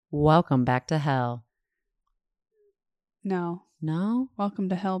Welcome back to hell. No. No? Welcome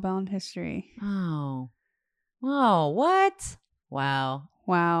to Hellbound History. Oh. Oh, what? Wow.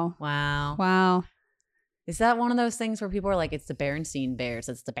 Wow. Wow. Wow. Is that one of those things where people are like, it's the Berenstein Bears.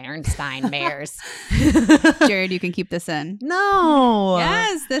 It's the Berenstein Bears. Jared, you can keep this in. No.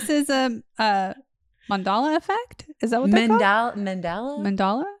 Yes, this is a Mandela effect. Is that what they're called?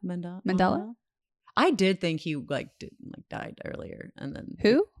 Mandela? Mandela? I did think he died earlier, and then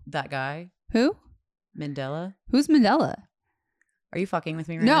Who? That guy. Who? Mandela. Who's Mandela? Are you fucking with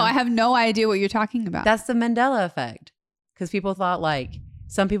me right No, now? I have no idea what you're talking about. That's the Mandela effect. Because people thought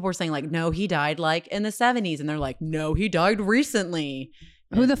some people were saying no, he died in the 70s. And they're like, no, he died recently.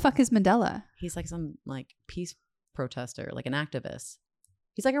 Who the fuck is Mandela? He's some peace protester, an activist.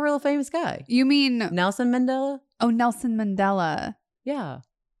 He's a real famous guy. You mean Nelson Mandela? Oh, Nelson Mandela. Yeah.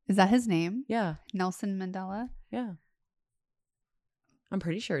 Is that his name? Yeah. Nelson Mandela? Yeah. I'm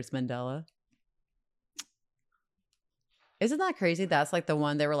pretty sure it's Mandela. Isn't that crazy? That's the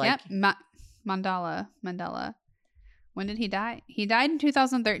one they were like. Yep. Mandela. When did he die? He died in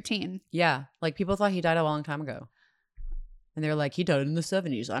 2013. Yeah. People thought he died a long time ago. And they're like, he died in the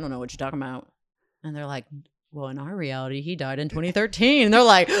 70s. I don't know what you're talking about. And they're like, well, in our reality, he died in 2013. And they're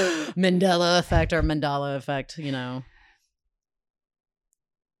like, Mandela effect or Mandela effect,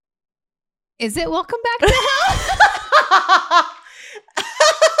 Is it Welcome Back to Hell?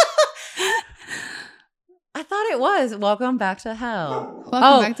 I thought it was Welcome Back to Hell.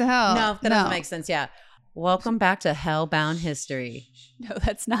 Welcome Back to Hell. No, that doesn't make sense. Yeah. Welcome back to Hellbound History. No,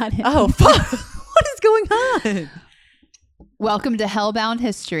 that's not it. Oh, fuck. What is going on? Welcome to Hellbound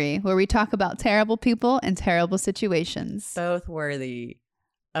History, where we talk about terrible people and terrible situations. Both worthy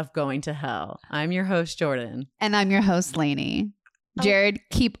of going to hell. I'm your host, Jordan. And I'm your host, Lainey. Jared,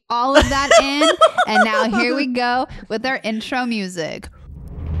 keep all of that in. And now here we go with our intro music.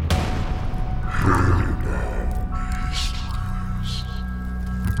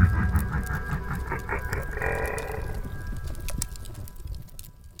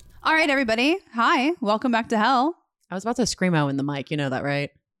 All right, everybody. Hi. Welcome back to hell. I was about to screamo in the mic. You know that, right?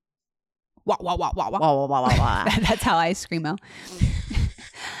 Wah, wah, wah, wah, wah. Wah, wah, wah, wah, wah. That's how I screamo.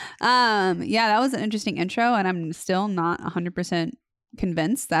 Yeah, that was an interesting intro, and I'm still not 100%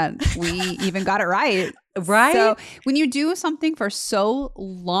 convinced that we even got it right. Right? So when you do something for so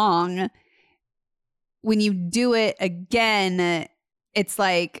long, when you do it again, it's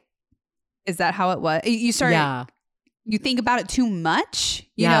like, is that how it was? You start, yeah. You think about it too much.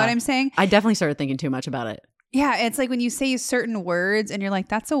 You know what I'm saying? I definitely started thinking too much about it. Yeah, it's like when you say certain words and you're like,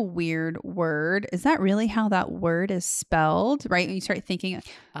 that's a weird word. Is that really how that word is spelled? Right? And you start thinking,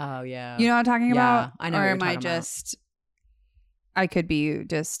 oh, yeah. You know what I'm talking about? I know. Or am I just, I could be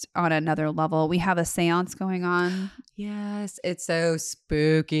just on another level. We have a seance going on. Yes, it's so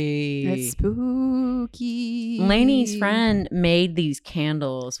spooky. It's spooky. Lainey's friend made these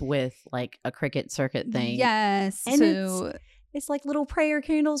candles with a cricket circuit thing. Yes. And so it's like little prayer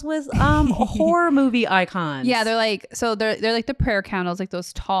candles with horror movie icons. Yeah, they're like the prayer candles, like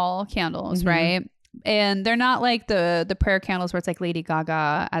those tall candles, right? And they're not like the prayer candles where it's like Lady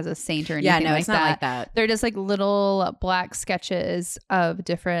Gaga as a saint or anything. Yeah, no, it's not like that. They're just like little black sketches of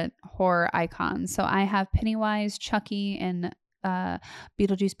different horror icons. So I have Pennywise, Chucky, and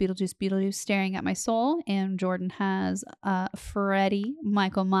Beetlejuice staring at my soul, and Jordan has Freddy,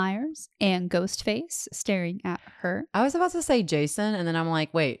 Michael Myers, and Ghostface staring at her. I was about to say Jason, and then I'm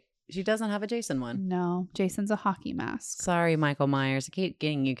like, wait, she doesn't have a Jason one. No, Jason's a hockey mask. Sorry, Michael Myers. I keep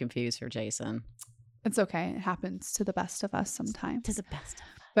getting you confused for Jason. It's okay. It happens to the best of us sometimes. To the best of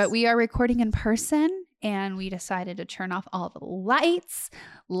us. But we are recording in person, and we decided to turn off all the lights,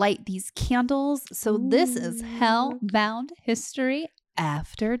 light these candles. So this is Hellbound History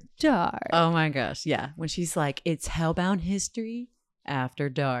After Dark. Oh my gosh. Yeah. When she's like, it's Hellbound History After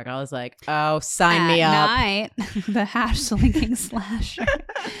Dark. I was like, oh, sign me up. At night, the hash-slinging slasher.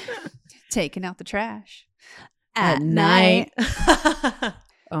 Taking out the trash. At night.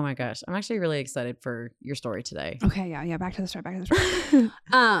 Oh my gosh. I'm actually really excited for your story today. Okay, yeah. Back to the start.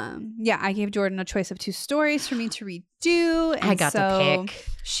 Yeah, I gave Jordan a choice of 2 stories for me to redo. And I got to pick.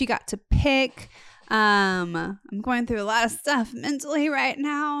 She got to pick. I'm going through a lot of stuff mentally right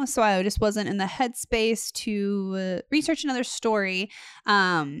now, so I just wasn't in the headspace to research another story.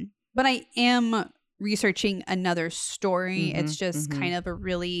 But I am researching another story. It's just kind of a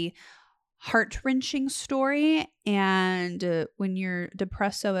really heart-wrenching story, and when you're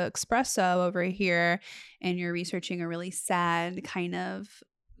depresso espresso over here and you're researching a really sad kind of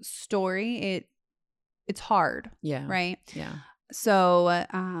story, it's hard. Yeah. Right? Yeah. So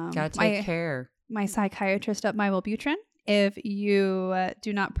gotta take care. My psychiatrist up my Wellbutrin, If you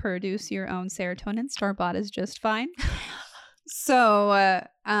do not produce your own serotonin, store-bought is just fine. So,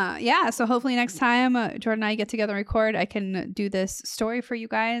 so hopefully next time Jordan and I get together and record, I can do this story for you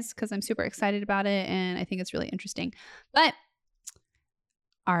guys because I'm super excited about it and I think it's really interesting. But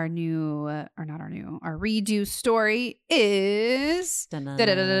our redo story is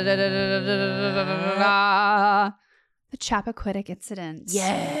the Chappaquiddick incident.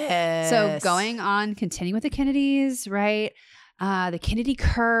 Yes. So continuing with the Kennedys, right? The Kennedy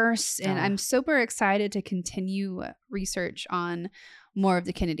curse. And I'm super excited to continue research on more of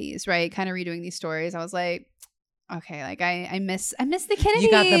the Kennedys, right? Kind of redoing these stories. I was like, okay, like I miss the Kennedys.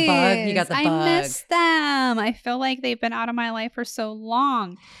 You got the bug. I miss them. I feel like they've been out of my life for so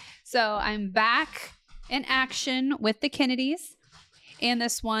long. So I'm back in action with the Kennedys. And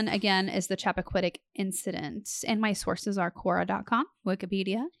this one, again, is the Chappaquiddick incident. And my sources are Quora.com,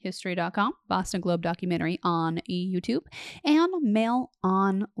 Wikipedia, History.com, Boston Globe documentary on YouTube, and Mail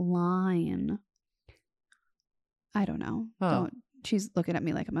Online. I don't know. She's looking at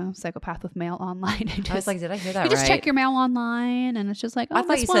me like I'm a psychopath with Mail Online. I was like, did I hear that right? You just check your Mail Online, and it's just like, I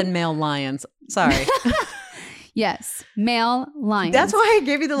thought you said Mail Lions. Sorry. Yes, Mail Lions. That's why I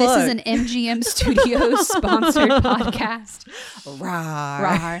gave you the look. This is an MGM Studios sponsored podcast.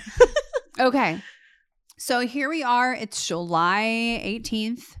 Rawr. Okay, so here we are. It's July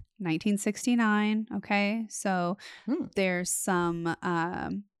 18th, 1969. Okay, so there's some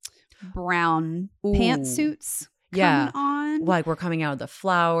brown pantsuits coming on. Like we're coming out of the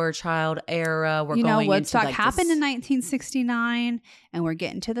Flower Child era. Woodstock happened in 1969, and we're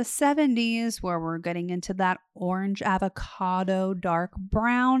getting to the 70s where we're getting into that orange avocado, dark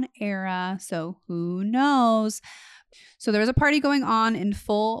brown era. So who knows? So there was a party going on in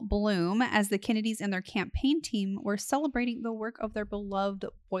full bloom as the Kennedys and their campaign team were celebrating the work of their beloved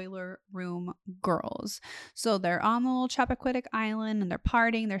Boiler Room Girls. So they're on the little Chappaquiddick Island and they're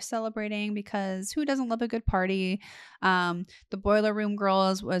partying, they're celebrating because who doesn't love a good party? The Boiler Room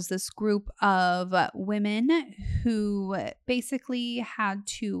Girls was this group of women who basically had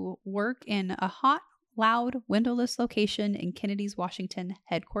to work in a hot, loud, windowless location in Kennedy's Washington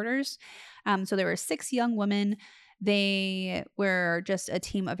headquarters. So there were 6 young women. They were just a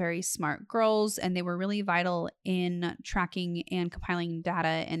team of very smart girls, and they were really vital in tracking and compiling data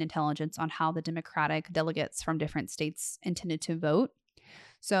and intelligence on how the Democratic delegates from different states intended to vote.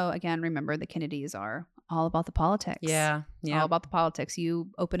 So again, remember the Kennedys are all about the politics. Yeah. All about the politics. You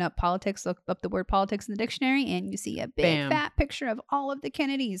open up politics, look up the word politics in the dictionary, and you see a big fat picture of all of the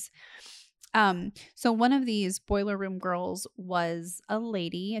Kennedys. So one of these Boiler Room Girls was a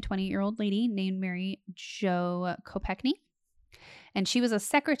 28-year-old lady named Mary Jo Kopechne. And she was a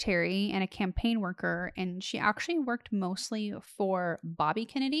secretary and a campaign worker, and she actually worked mostly for Bobby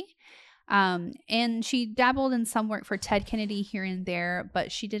Kennedy. And she dabbled in some work for Ted Kennedy here and there,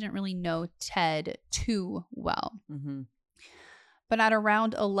 but she didn't really know Ted too well. Mm-hmm. But at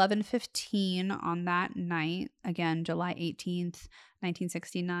around 11:15 on that night, again, July 18th,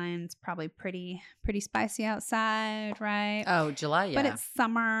 1969, it's probably pretty spicy outside, right? Oh, July, yeah. But it's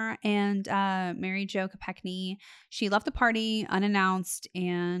summer, and Mary Jo Kopechne, she left the party unannounced,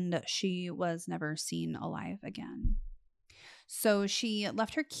 and she was never seen alive again. So she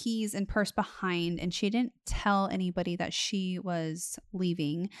left her keys and purse behind, and she didn't tell anybody that she was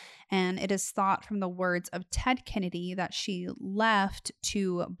leaving. And it is thought from the words of Ted Kennedy that she left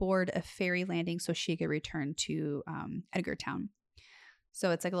to board a ferry landing so she could return to Edgartown.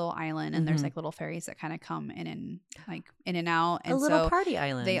 So it's like a little island, and there's like little ferries that kind of come in and out. And a little party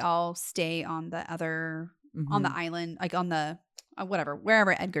island. They all stay on the other on the island, like on the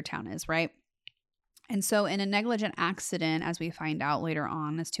wherever Edgartown is, right? And so in a negligent accident, as we find out later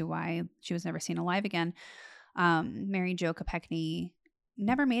on as to why she was never seen alive again, Mary Jo Kopechne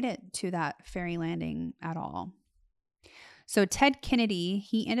never made it to that ferry landing at all. So Ted Kennedy,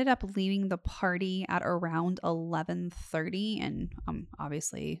 he ended up leaving the party at around 11:30, and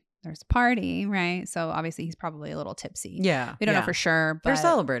obviously there's a party, right? So obviously he's probably a little tipsy. Yeah. We don't know for sure, but they're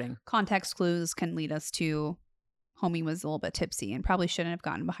celebrating. Context clues can lead us to homie was a little bit tipsy and probably shouldn't have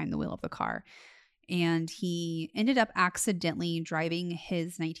gotten behind the wheel of the car. And he ended up accidentally driving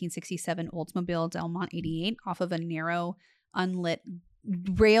his 1967 Oldsmobile Delmont 88 off of a narrow, unlit,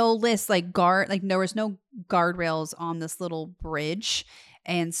 railless, there was no guardrails on this little bridge.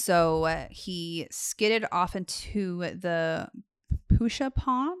 And so he skidded off into the Pusha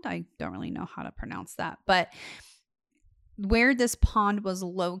Pond. I don't really know how to pronounce that. But where this pond was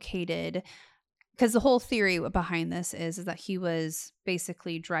located, because the whole theory behind this is that he was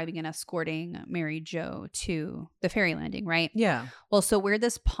basically driving and escorting Mary Jo to the ferry landing, right? Yeah. Well, so where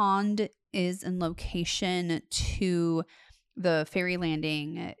this pond is in location to the ferry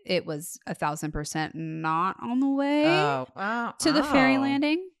landing, it was 1,000% not on the way to the ferry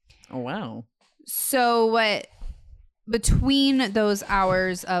landing. Oh, wow. So between those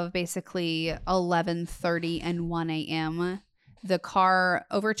hours of basically 11:30 and 1 a.m., the car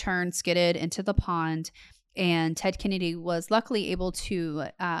overturned, skidded into the pond, and Ted Kennedy was luckily able to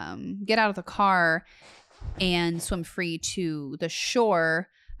get out of the car and swim free to the shore.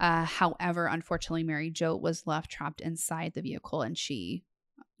 However, unfortunately, Mary Jo was left trapped inside the vehicle and she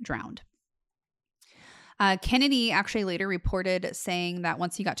drowned. Kennedy actually later reported saying that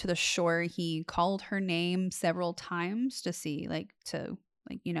once he got to the shore, he called her name several times to see,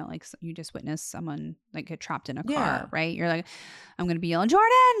 you just witnessed someone like get trapped in a car, right? You're like, I'm going to be yelling,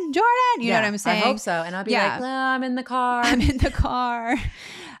 Jordan, Jordan. You know what I'm saying? I hope so. And I'll be like, no, I'm in the car. I'm in the car.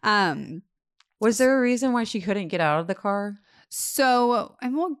 Was there a reason why she couldn't get out of the car? So,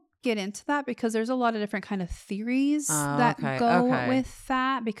 and we'll get into that because there's a lot of different kind of theories that go with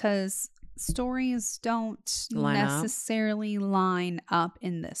that, because stories don't necessarily line up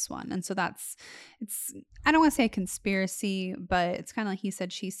in this one. And so I don't want to say a conspiracy, but it's kind of like he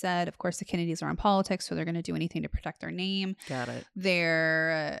said, she said. Of course, the Kennedys are in politics, so they're going to do anything to protect their name. Got it.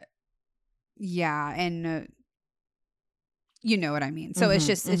 They're, and you know what I mean? So it's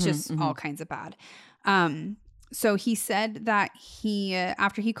just all kinds of bad. So he said that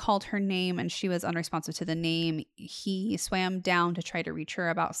after he called her name and she was unresponsive to the name, he swam down to try to reach her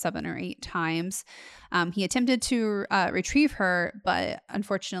about 7 or 8 times. He attempted to retrieve her, but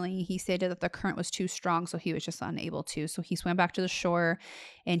unfortunately he stated that the current was too strong, so he was just unable to. So he swam back to the shore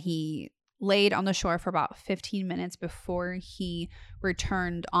and he laid on the shore for about 15 minutes before he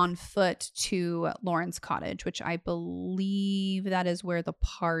returned on foot to Lauren's cottage, which I believe that is where the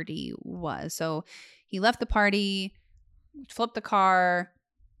party was. So he left the party, flipped the car,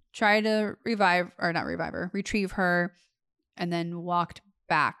 tried to retrieve her, and then walked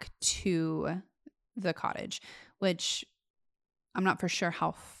back to the cottage, which I'm not for sure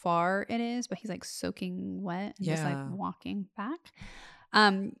how far it is, but he's like soaking wet and just like walking back.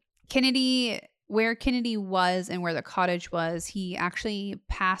 Where Kennedy was and where the cottage was, he actually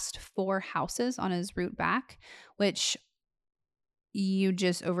passed 4 houses on his route back, which you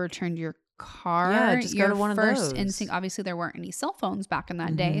just overturned your car. Yeah, just go to one of those. First instinct, obviously there weren't any cell phones back in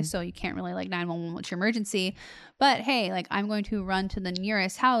that day, so you can't really like 911, what's your emergency? But hey, like I'm going to run to the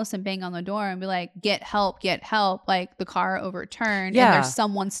nearest house and bang on the door and be like, get help. Like the car overturned and there's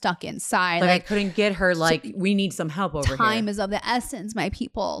someone stuck inside. Like I couldn't get her. Like we need some help over here. Time is of the essence, my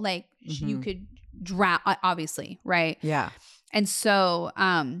people. Like you could drown, obviously, right? Yeah. And so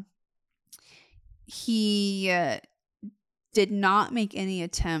he did not make any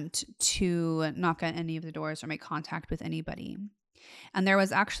attempt to knock on any of the doors or make contact with anybody. And there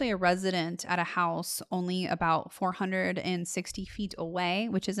was actually a resident at a house only about 460 feet away,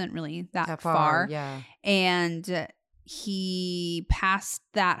 which isn't really that far. Yeah. And he passed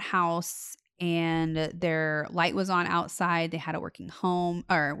that house and their light was on outside. They had a working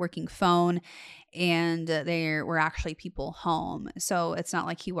phone, and there were actually people home. So it's not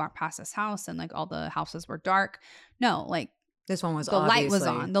like he walked past this house and like all the houses were dark. No, like this one was the light was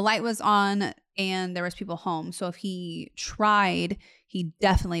on. The light was on and there was people home. So if he tried, he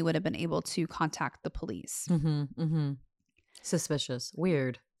definitely would have been able to contact the police. Suspicious.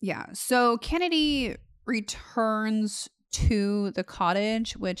 Weird. Yeah. So Kennedy returns to the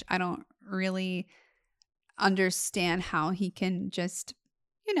cottage, which I don't really understand how he can just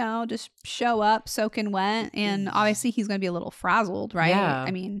show up soaking wet. And obviously he's going to be a little frazzled, right? Yeah.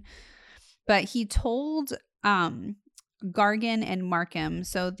 I mean, but he told Gargan and Markham,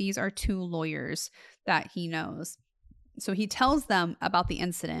 so these are 2 lawyers that he knows. So he tells them about the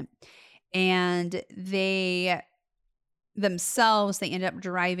incident, and they end up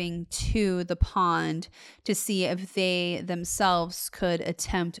driving to the pond to see if they themselves could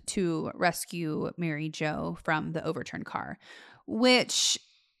attempt to rescue Mary Jo from the overturned car, which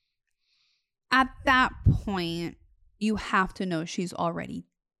at that point you have to know she's already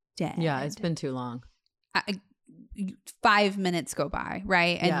dead. Yeah, it's been too long. 5 minutes go by,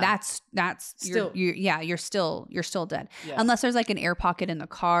 right? And that's still, you're still dead. Yeah. Unless there's like an air pocket in the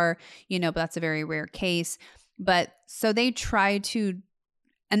car, but that's a very rare case. But so they try to,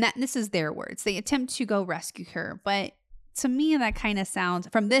 and this is their words, they attempt to go rescue her. But to me, that kind of sounds,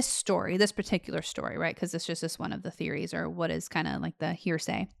 from this particular story, right? Because it's just one of the theories, or what is kind of like the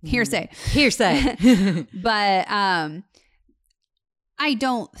hearsay. But I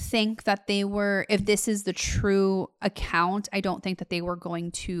don't think that they were, if this is the true account, I don't think that they were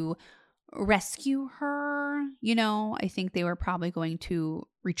going to rescue her. You know, I think they were probably going to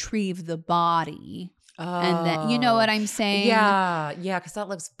retrieve the body. And then, you know what I'm saying? Yeah, because that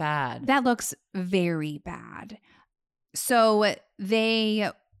looks bad. That looks very bad. So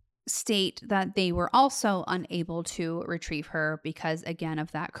they state that they were also unable to retrieve her because, again,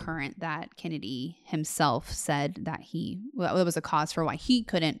 of that current that Kennedy himself said that it was a cause for why he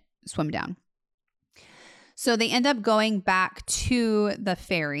couldn't swim down. So they end up going back to the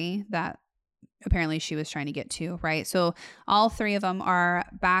ferry that apparently she was trying to get to, right? So all three of them are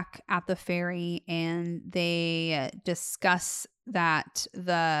back at the ferry, and they discuss that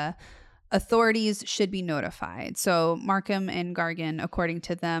the authorities should be notified. So Markham and Gargan, according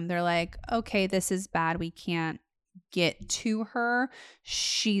to them, they're like, okay, this is bad. We can't get to her.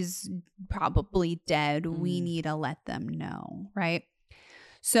 She's probably dead. We need to let them know, right?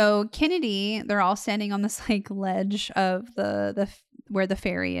 So Kennedy, they're all standing on this like ledge of the where the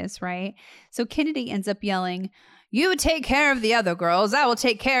ferry is, right? So Kennedy ends up yelling, "You take care of the other girls. I will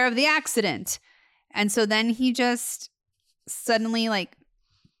take care of the accident." And so then he just suddenly like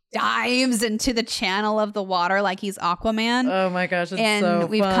dives into the channel of the water like he's Aquaman. Oh my gosh, it's and so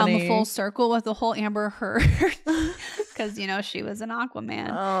we've funny. come full circle with the whole Amber Heard because, you know, she was an Aquaman.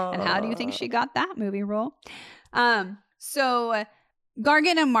 And how do you think she got that movie role? So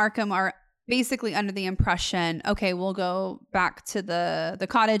Gargan and Markham are basically under the impression, okay, we'll go back to the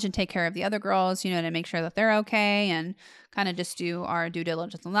cottage and take care of the other girls, you know, to make sure that they're okay and kind of just do our due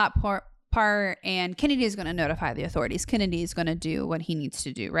diligence on that part. And Kennedy is going to notify the authorities. Kennedy is going to do what he needs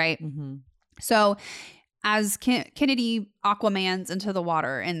to do, right? Mm-hmm. So as Kennedy Aquamans into the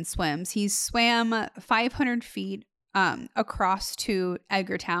water and swims, he swam 500 feet across to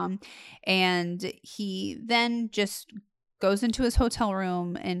Edgartown, and he then just goes into his hotel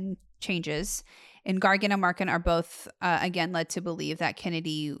room and changes. And Gargan and Markham are both, again, led to believe that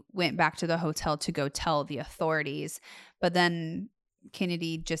Kennedy went back to the hotel to go tell the authorities. But then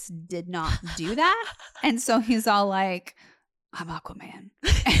Kennedy just did not do that. And so he's all like, I'm Aquaman.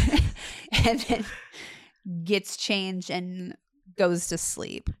 And then gets changed and goes to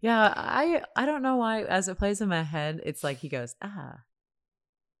sleep. Yeah, I don't know why, as it plays in my head, it's like he goes,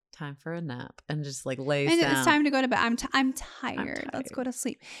 time for a nap, and just like lays and down. It's time to go to bed. I'm tired. Let's go to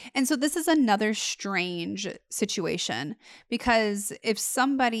sleep. And so this is another strange situation, because if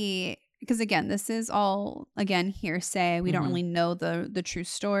somebody, because again, this is all, again, hearsay. We don't really know the true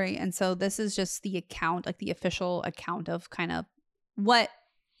story. And so this is just the account, like the official account of kind of what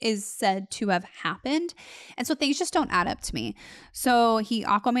is said to have happened. And so things just don't add up to me. So he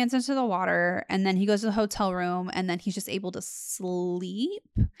Aquamans into the water, and then he goes to the hotel room, and then he's just able to sleep.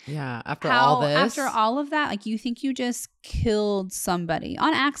 Yeah. After all of that, like, you think you just killed somebody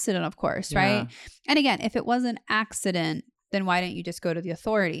on accident, of course, right? And again, if it was an accident, then why didn't you just go to the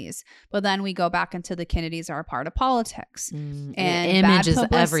authorities? But then we go back into the Kennedys are a part of politics. And image is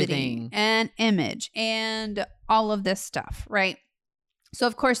publicity everything. And image and all of this stuff, right? So,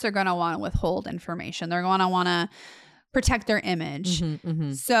 of course, they're going to want to withhold information. They're going to want to protect their image.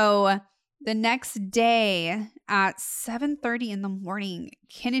 So the next day at 7:30 in the morning,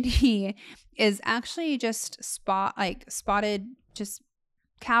 Kennedy is actually just spotted just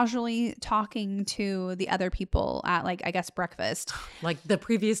casually talking to the other people at, like, I guess, breakfast. Like the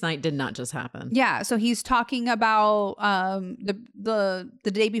previous night did not just happen. Yeah. So he's talking about the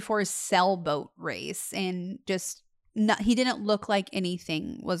day before his sailboat race, and just he didn't look like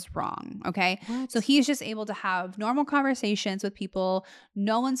anything was wrong. Okay. What? So he's just able to have normal conversations with people.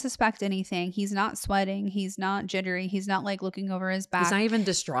 No one suspects anything. He's not sweating. He's not jittery. He's not like looking over his back. He's not even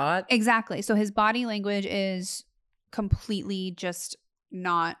distraught. Exactly. So his body language is completely just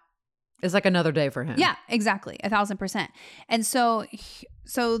not. It's like another day for him. Yeah, exactly. 1,000%. And so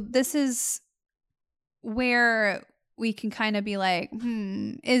this is where we can kind of be like,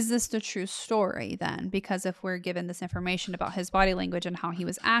 is this the true story then? Because if we're given this information about his body language and how he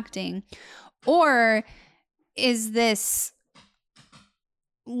was acting, or is this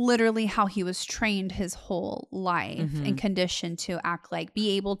literally how he was trained his whole life and conditioned to act like,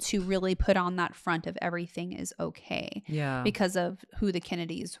 be able to really put on that front of everything is okay. Yeah. Because of who the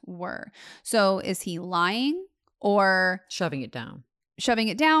Kennedys were. So is he lying or shoving it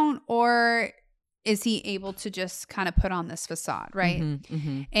down, or is he able to just kind of put on this facade, right?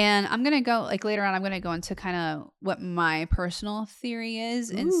 And I'm going to go, like, later on, I'm going to go into kind of what my personal theory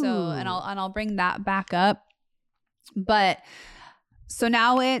is. And so, and I'll bring that back up. But so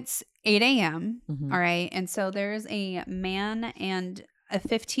now it's 8 a.m. All right. And so there's a man and a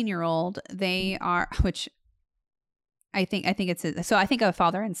 15-year-old. They are, which I think it's I think a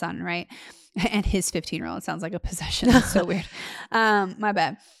father and son, right? And his 15-year-old sounds like a possession. It's so weird. My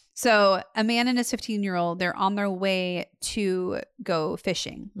bad. So a man and his 15-year-old, they're on their way to go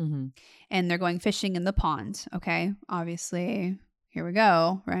fishing. Mm-hmm. And they're going fishing in the pond. Okay. Obviously, here we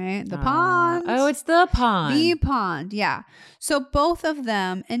go, right? The pond. Oh, it's the pond. The pond. Yeah. So both of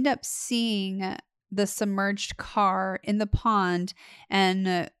them end up seeing the submerged car in the pond.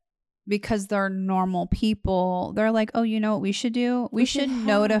 And because they're normal people, they're like, oh, you know what we should do? We should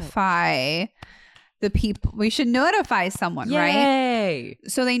notify the people. We should notify someone, right? Yay.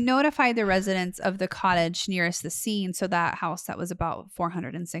 So they notified the residents of the cottage nearest the scene. So that house that was about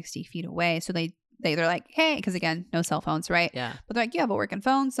 460 feet away. So they're like, hey, because again, no cell phones, right? Yeah. But they're like, you have a working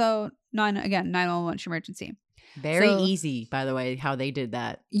phone. So 911 emergency. Very easy, by the way, how they did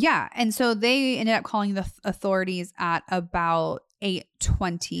that. Yeah. And so they ended up calling the authorities at about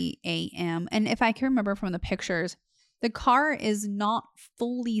 8:20 a.m. And if I can remember from the pictures, the car is not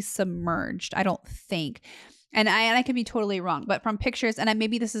fully submerged, I don't think. And I could be totally wrong, but from pictures, and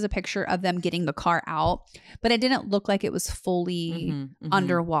maybe this is a picture of them getting the car out, but it didn't look like it was fully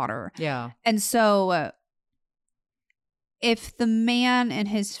underwater. Yeah. And so if the man and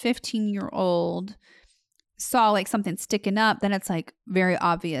his 15-year-old saw like something sticking up, then it's like very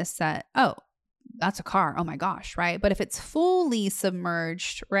obvious that, oh, that's a car. Oh my gosh, right? But if it's fully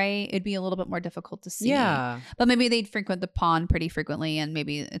submerged, right, it'd be a little bit more difficult to see. Yeah. But maybe they'd frequent the pond pretty frequently, and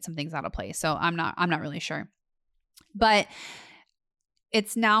maybe something's out of place. So I'm not really sure. But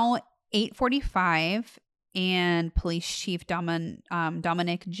it's now 8:45, and Police Chief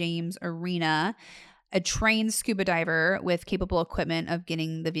Dominic James Arena, a trained scuba diver with capable equipment of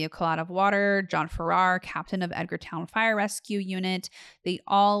getting the vehicle out of water, John Farrar, captain of Edgartown Fire Rescue Unit, they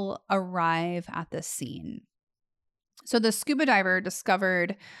all arrive at the scene. So the scuba diver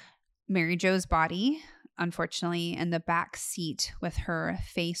discovered Mary Jo's body, unfortunately, in the back seat with her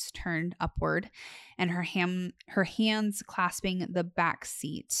face turned upward and her hands clasping the back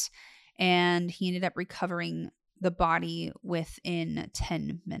seat. And he ended up recovering the body within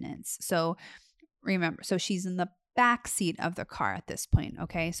 10 minutes. So remember, so she's in the back seat of the car at this point.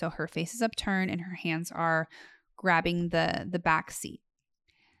 Okay. So her face is upturned and her hands are grabbing the back seat.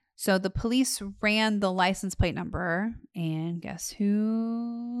 So the police ran the license plate number, and guess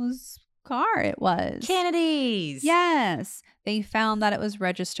whose car it was? Kennedy's. Yes. They found that it was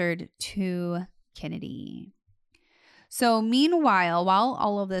registered to Kennedy. So meanwhile, while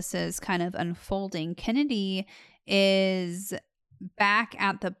all of this is kind of unfolding, Kennedy is back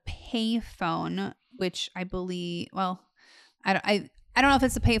at the payphone, which I believe, well, I don't know if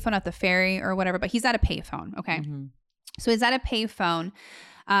it's a payphone at the ferry or whatever, but he's at a payphone. Okay. Mm-hmm. So he's at a payphone.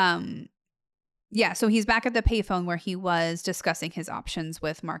 Yeah. So he's back at the payphone where he was discussing his options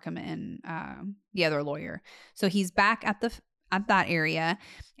with Markham and the other lawyer. So he's back at that area.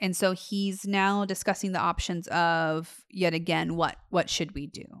 And so he's now discussing the options of, yet again, what should we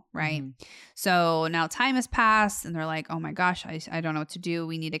do, right? Mm-hmm. So now time has passed and they're like, oh my gosh, I don't know what to do.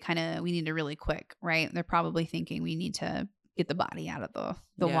 We need to really quick, right? They're probably thinking we need to get the body out of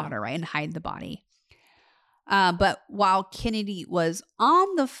the water, right? And hide the body. But while Kennedy was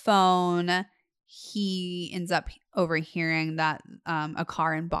on the phone, he ends up overhearing that a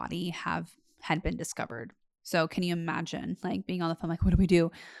car and body had been discovered. So can you imagine like being on the phone, like, what do we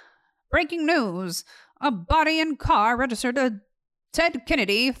do? Breaking news. A body and car registered to Ted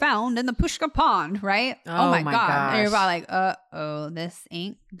Kennedy found in the Pushka Pond, right? Oh my God. Gosh. Everybody like, uh-oh, this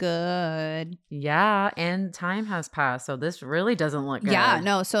ain't good. Yeah, and time has passed, so this really doesn't look good. Yeah,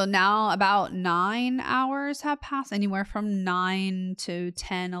 no. So now about 9 hours have passed. Anywhere from 9 to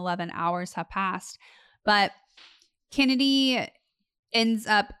 10, 11 hours have passed. But Kennedy ends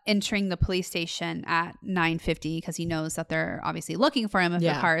up entering the police station at 9:50 because he knows that they're obviously looking for him. If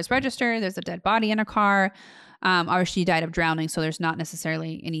the car is registered, there's a dead body in a car. Obviously, he died of drowning, so there's not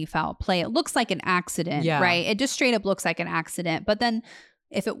necessarily any foul play. It looks like an accident, right? It just straight up looks like an accident. But then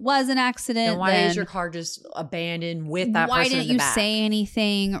if it was an accident, then why is your car just abandoned with that person in the back? Why didn't you say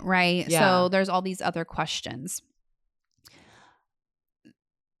anything, right? Yeah. So there's all these other questions.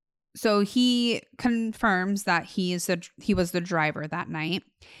 So he confirms that he was the driver that night,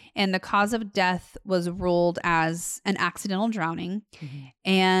 and the cause of death was ruled as an accidental drowning. Mm-hmm.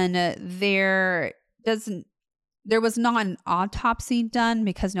 And there was not an autopsy done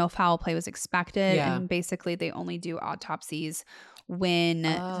because no foul play was expected. Yeah. And basically they only do autopsies when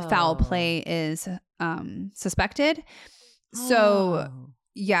foul play is suspected. So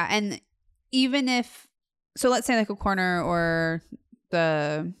yeah, and even if, so let's say like a coroner or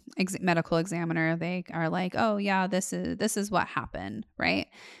the medical examiner, they are like, oh yeah, this is what happened, right?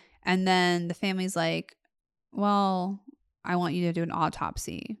 And then the family's like, well, I want you to do an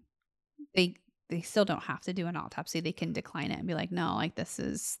autopsy. they still don't have to do an autopsy. They can decline it and be like, no, like this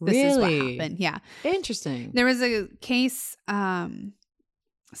is Really? what happened. Yeah. Interesting. There was a case, someone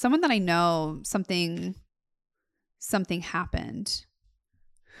that I know, something happened.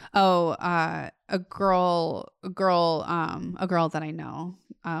 Oh, a girl that I know,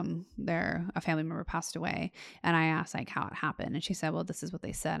 a family member passed away, and I asked like how it happened, and she said, well, this is what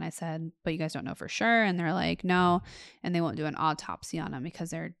they said. And I said, but you guys don't know for sure? And they're like, no, and they won't do an autopsy on them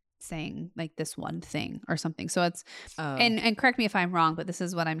because they're saying like this one thing or something. So it's, and correct me if I'm wrong, but this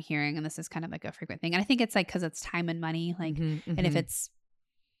is what I'm hearing, and this is kind of like a frequent thing. And I think it's like, cause it's time and money, like, and if it's,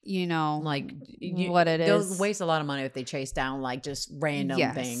 you know, like what it is, they'll waste a lot of money if they chase down like just random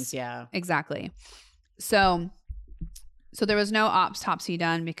things. Yeah, exactly. So there was no autopsy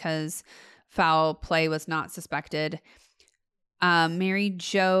done because foul play was not suspected. Mary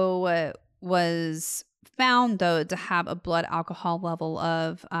Jo was found though to have a blood alcohol level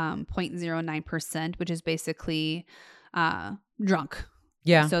of 0.09%, which is basically drunk.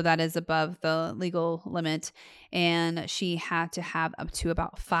 Yeah. So that is above the legal limit. And she had to have up to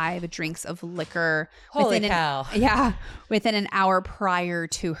about 5 drinks of liquor. Holy cow. Within an hour prior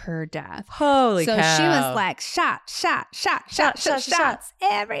to her death. Holy cow. So she was like, shots,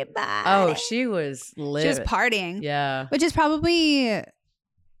 everybody. Oh, she was lit. She was partying. Yeah. Which is probably,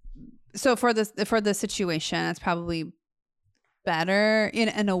 so for the situation, it's probably better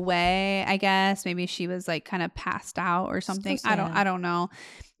in a way, I guess. Maybe she was like kind of passed out or something. So I don't know.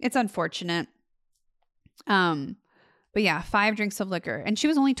 It's unfortunate. But yeah, 5 drinks of liquor, and she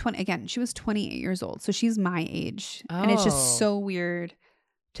was only 20. Again, she was 28 years old, so she's my age, and it's just so weird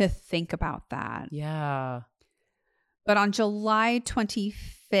to think about that. Yeah. But on July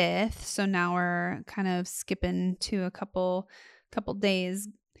 25th, so now we're kind of skipping to a couple days.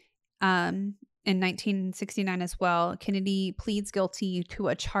 In 1969 as well, Kennedy pleads guilty to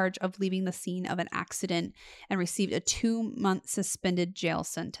a charge of leaving the scene of an accident and received a 2-month suspended jail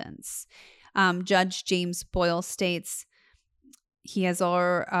sentence. Judge James Boyle states he has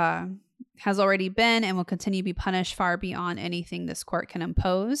already been and will continue to be punished far beyond anything this court can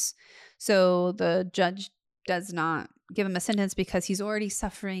impose. So the judge does not give him a sentence because he's already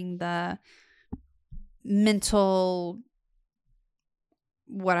suffering the mental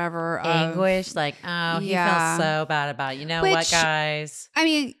whatever anguish, like, oh, he feels so bad about it. You know what, guys? I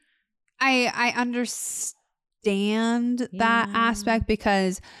mean, I understand that aspect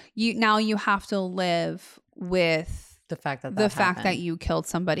because you have to live with the fact that you killed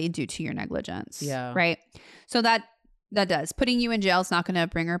somebody due to your negligence. Yeah. Right. So that does. Putting you in jail is not going to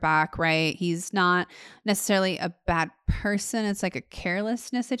bring her back, right? He's not necessarily a bad person. It's like a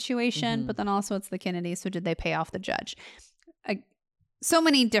carelessness situation, but then also it's the Kennedys. So did they pay off the judge? So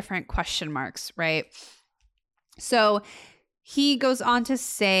many different question marks, right? So he goes on to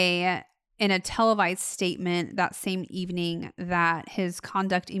say in a televised statement that same evening that his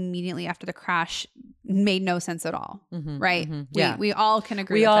conduct immediately after the crash made no sense at all, right? Yeah. We all can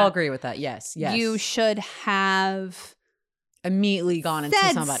agree with that. We all that. agree with that. Yes. You should have immediately gone into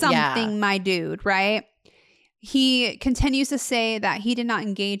something, my dude, right? He continues to say that he did not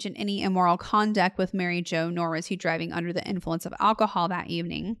engage in any immoral conduct with Mary Jo, nor was he driving under the influence of alcohol that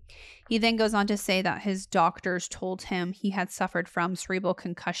evening. He then goes on to say that his doctors told him he had suffered from cerebral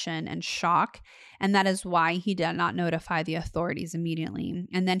concussion and shock, and that is why he did not notify the authorities immediately.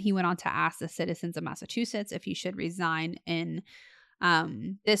 And then he went on to ask the citizens of Massachusetts if he should resign in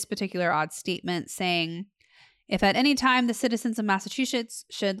this particular odd statement, saying, if at any time the citizens of Massachusetts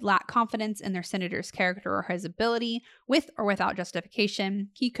should lack confidence in their senator's character or his ability, with or without justification,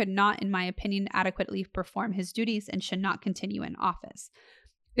 he could not, in my opinion, adequately perform his duties and should not continue in office.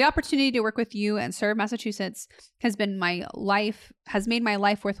 The opportunity to work with you and serve Massachusetts has made my life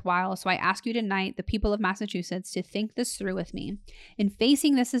worthwhile. So I ask you tonight, the people of Massachusetts, to think this through with me. In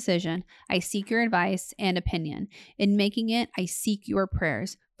facing this decision, I seek your advice and opinion. In making it, I seek your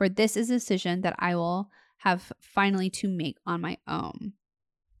prayers, for this is a decision that I will have finally to make on my own.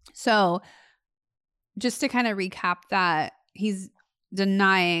 So just to kind of recap that, he's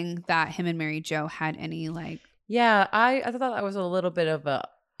denying that him and Mary Jo had any I thought that was a little bit of a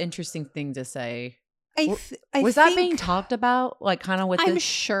interesting thing to say. Was that being talked about, like, kind of with I'm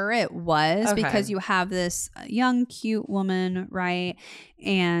sure it was, because you have this young, cute woman, right?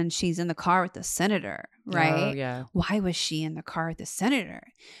 And she's in the car with the senator, right? Oh, yeah. Why was she in the car with the senator?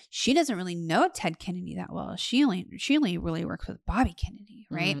 She doesn't really know Ted Kennedy that well. She only really works with Bobby Kennedy,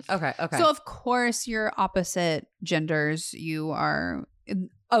 right? Okay. So, of course, you're opposite genders. You are...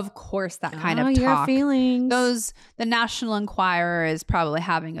 Of course, that kind of talk. Your feelings. The National Enquirer is probably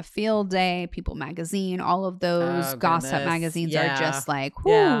having a field day. People Magazine, all of those gossip magazines are just like,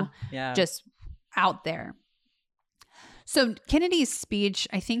 whoo, just out there. So Kennedy's speech,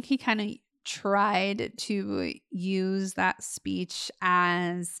 I think he kind of tried to use that speech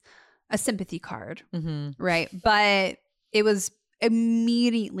as a sympathy card, right? But it was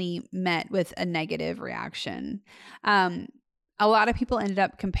immediately met with a negative reaction. A lot of people ended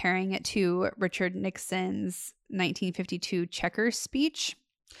up comparing it to Richard Nixon's 1952 Checkers speech.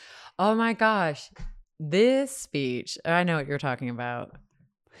 Oh my gosh. This speech, I know what you're talking about.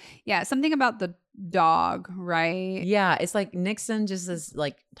 Yeah, something about the dog, right? Yeah, it's like Nixon just is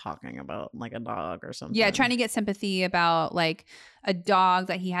like talking about like a dog or something. Yeah, trying to get sympathy about like a dog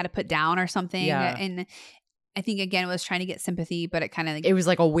that he had to put down or something. Yeah. And I think again it was trying to get sympathy, but it kind of like, it was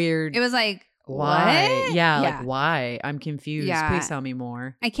like a weird. it was like, why? what? Yeah, like why? I'm confused. Yeah. Please tell me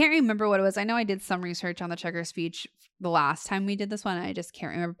more. I can't remember what it was. I know I did some research on the Checker speech the last time we did this one. And I just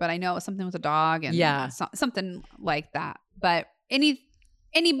can't remember, but I know it was something with a dog and Yeah. something like that. But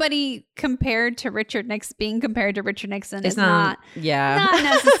anybody compared to Richard Nixon, being compared to Richard Nixon is not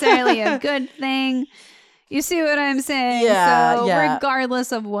necessarily a good thing. You see what I'm saying? Yeah, So yeah.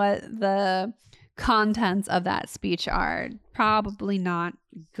 regardless of what the contents of that speech are, probably not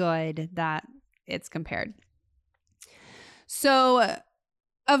good that it's compared. So,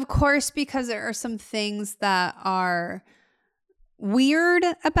 of course, because there are some things that are weird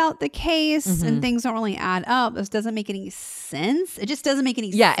about the case and things don't really add up, this doesn't make any sense. It just doesn't make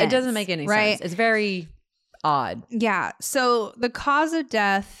any sense. Yeah, it doesn't make any right? sense. It's very odd. Yeah. So the cause of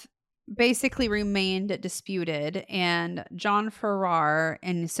death basically remained disputed, and John Farrar,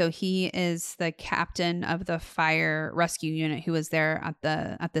 and so he is the captain of the fire rescue unit who was there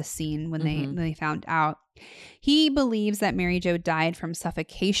at the scene when they found out. He believes that Mary Jo died from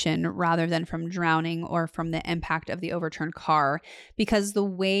suffocation rather than from drowning or from the impact of the overturned car, because the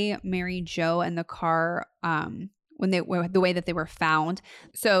way Mary Jo and the car the way that they were found,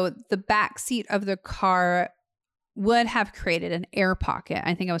 so the back seat of the car would have created an air pocket.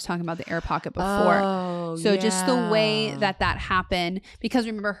 I think I was talking about the air pocket before. Oh, so just the way that happened, because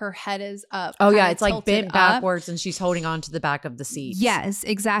remember her head is up. Oh yeah, kinda it's like tilted bent up. backwards and she's holding on to the back of the seat. Yes,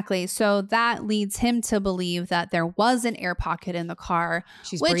 exactly. So that leads him to believe that there was an air pocket in the car.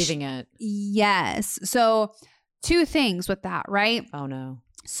 She's which- breathing it. Yes. So two things with that, right? Oh no.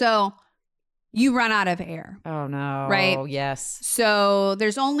 So you run out of air. Oh no. Right? Yes. So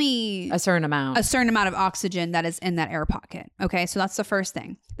there's only A certain amount. a certain amount of oxygen that is in that air pocket. Okay, so that's the first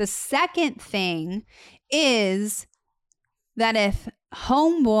thing. The second thing is that if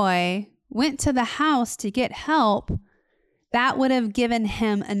homeboy went to the house to get help, that would have given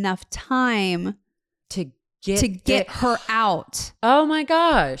him enough time to get her out. Oh my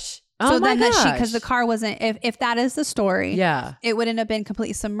gosh. So Oh my then gosh. because the car wasn't, if that is the story, Yeah. it wouldn't have been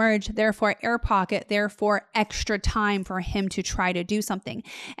completely submerged, therefore air pocket, therefore extra time for him to try to do something.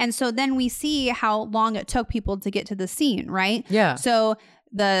 And so then we see how long it took people to get to the scene, right? Yeah. So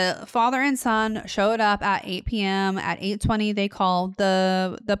the father and son showed up at 8 p.m. At 8:20, they called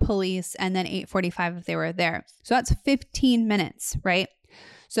the police, and then 8:45 they were there. So that's 15 minutes, right?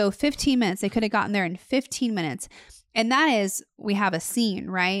 So 15 minutes. They could have gotten there in 15 minutes. And that is, we have a scene,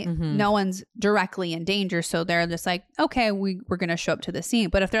 right? No one's directly in danger. So they're just like, okay, we're going to show up to the scene.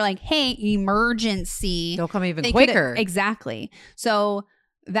 But if they're like, hey, emergency, They'll come even they quicker. Exactly. So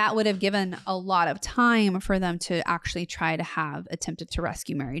that would have given a lot of time for them to actually try to have attempted to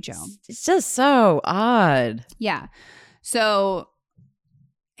rescue Mary Jo. It's just so odd. Yeah. So,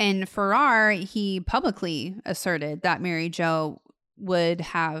 and Farrar, he publicly asserted that Mary Jo would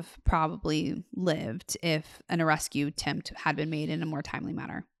have probably lived if a rescue attempt had been made in a more timely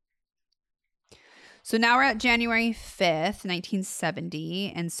manner. So now we're at January 5th,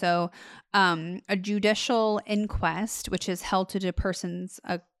 1970. And so a judicial inquest, which is held to determine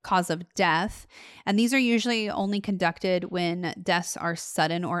a cause of death. And these are usually only conducted when deaths are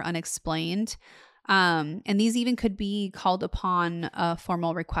sudden or unexplained. And these even could be called upon a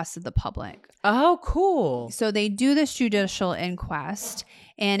formal request of the public. Oh, cool. So they do this judicial inquest,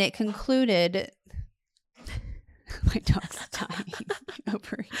 and it concluded. My dog's dying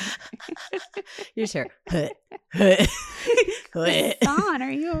over here. You share. Croissant,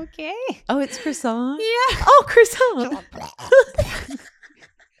 are you okay? Oh, it's croissant? Yeah. Oh, croissant.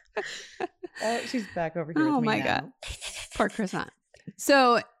 She's back over here. Oh with me my now. God. Poor croissant.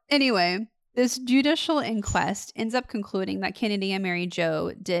 So anyway, this judicial inquest ends up concluding that Kennedy and Mary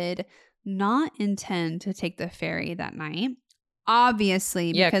Jo did not intend to take the ferry that night.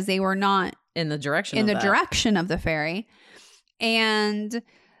 Obviously, Yeah. because they were not In the direction in of the that. direction of the ferry, and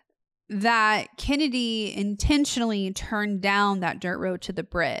that Kennedy intentionally turned down that dirt road to the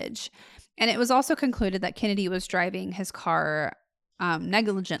bridge. And it was also concluded that Kennedy was driving his car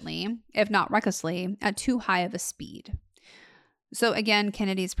negligently, if not recklessly, at too high of a speed. So again,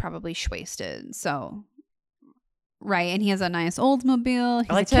 Kennedy's probably wasted. So, right. And he has a nice Oldsmobile.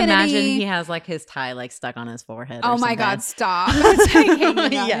 I like to imagine he has like his tie like stuck on his forehead. Oh or my something. God, stop. It's like hanging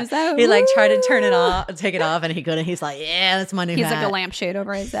out. Yeah. He's like, He like tried to "Woo." turn it off, take it off, and he couldn't. He's like, yeah, that's my new He's hat. like a lampshade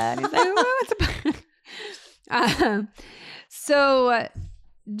over his head. He's like, what's so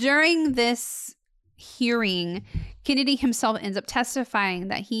during this hearing, Kennedy himself ends up testifying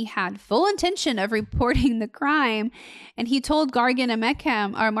that he had full intention of reporting the crime, and he told Gargan and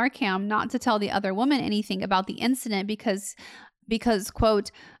Markham not to tell the other woman anything about the incident because,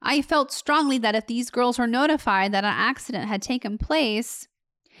 quote, I felt strongly that if these girls were notified that an accident had taken place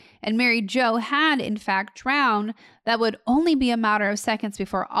and Mary Jo had, in fact, drowned, that would only be a matter of seconds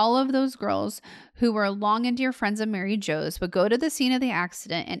before all of those girls who were long and dear friends of Mary Jo's would go to the scene of the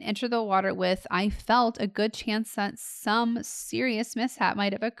accident and enter the water with, I felt, a good chance that some serious mishap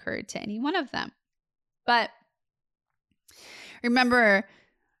might have occurred to any one of them. But remember,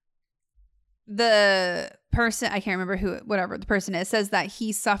 the person, I can't remember whatever the person is, says that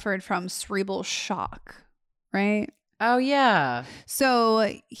he suffered from cerebral shock, right? Oh yeah.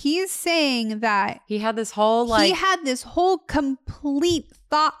 So he's saying that he had this whole complete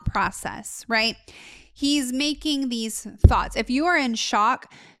thought process, right? He's making these thoughts. If you are in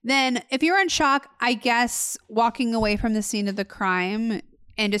shock, I guess walking away from the scene of the crime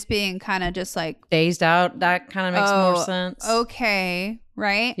and just being kind of just like dazed out, that kind of makes more sense. Okay,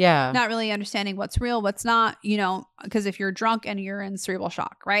 right? Yeah. Not really understanding what's real, what's not, because if you're drunk and you're in cerebral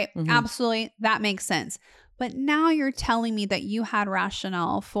shock, right? Mm-hmm. Absolutely. That makes sense. But now you're telling me that you had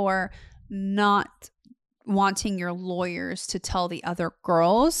rationale for not wanting your lawyers to tell the other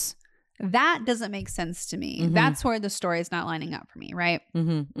girls. That doesn't make sense to me. Mm-hmm. That's where the story is not lining up for me, right?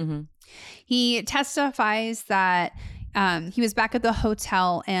 Mm-hmm. Mm-hmm. He testifies that he was back at the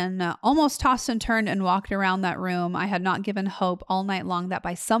hotel and almost tossed and turned and walked around that room. I had not given hope all night long that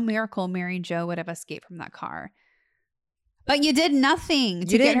by some miracle Mary Jo would have escaped from that car. But you did nothing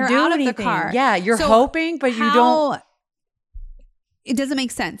to get her out of the car. Yeah, you're hoping, but you don't. It doesn't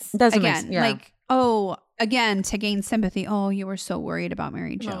make sense. It doesn't again, make sense. Yeah. Like, again, to gain sympathy. Oh, you were so worried about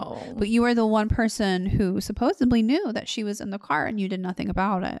Mary Jo. No. But you were the one person who supposedly knew that she was in the car and you did nothing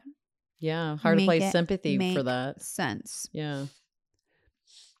about it. Yeah, hard to play sympathy for that. Sense. Yeah.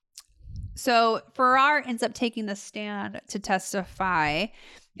 So Farrar ends up taking the stand to testify,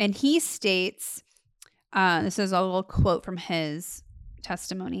 and he states, this is a little quote from his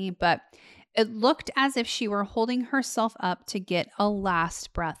testimony, but it looked as if she were holding herself up to get a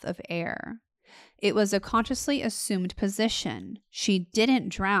last breath of air. It was a consciously assumed position. She didn't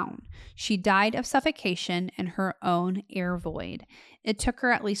drown. She died of suffocation in her own air void. It took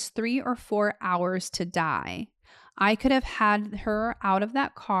her at least 3 or 4 hours to die. I could have had her out of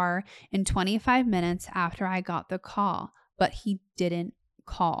that car in 25 minutes after I got the call, but he didn't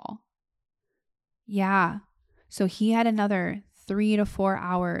call. Yeah. So he had another 3 to 4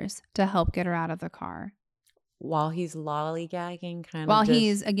 hours to help get her out of the car. While he's lollygagging, While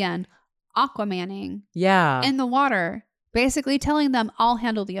he's, again, Aquamanning. Yeah. In the water, basically telling them, I'll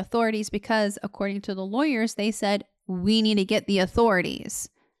handle the authorities because according to the lawyers, they said, we need to get the authorities.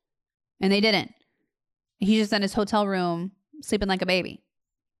 And they didn't. He's just in his hotel room, sleeping like a baby.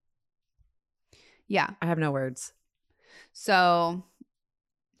 Yeah. I have no words. So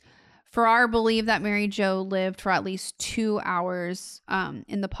Farrar believed that Mary Jo lived for at least 2 hours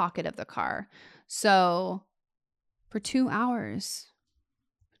in the pocket of the car. So for 2 hours.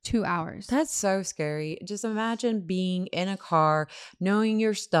 2 hours. That's so scary. Just imagine being in a car, knowing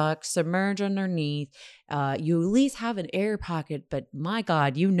you're stuck, submerged underneath. You at least have an air pocket, but my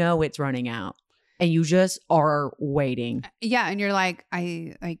God, it's running out. And you just are waiting. Yeah, and you're like,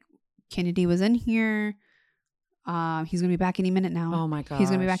 Kennedy was in here. He's gonna be back any minute now. Oh my God. He's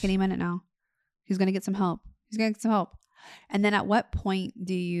gonna be back any minute now. He's gonna get some help. And then at what point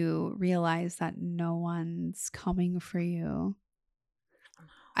do you realize that no one's coming for you?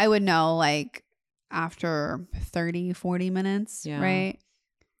 I would know like after 30, 40 minutes, right?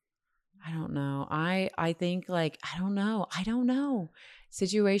 I don't know. I think like, I don't know.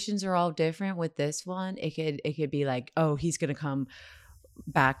 Situations are all different. With this one, it could be like, oh, he's going to come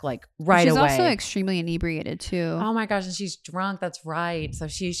back like right away. She's also extremely inebriated too. Oh my gosh. And she's drunk. That's right. So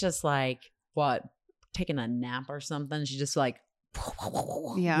she's just like, what? Taking a nap or something. She just like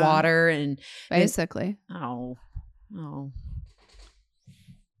water and basically. Oh.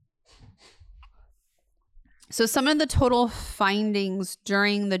 So some of the total findings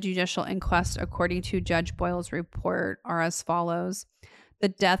during the judicial inquest, according to Judge Boyle's report, are as follows. the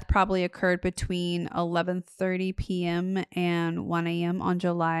death probably occurred between 11:30 p.m. and 1 a.m. on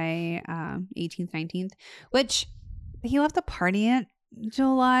July 18th, 19th, which he left the party at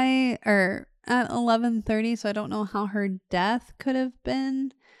July or at 11:30. So I don't know how her death could have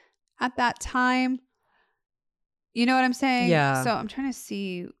been at that time. You know what I'm saying? Yeah. So I'm trying to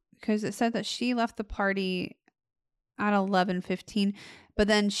see, because it said that she left the party at 11:15, but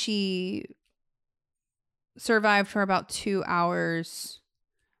then she survived for about 2 hours.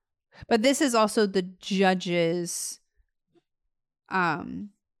 But this is also the judge's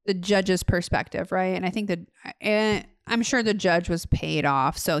perspective, right? And I think that I'm sure the judge was paid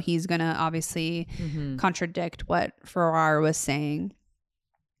off, so he's gonna obviously contradict what Farrar was saying.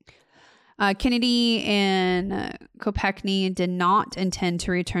 Kennedy and Kopechne did not intend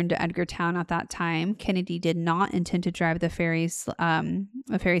to return to Edgartown at that time. Kennedy did not intend to drive the ferry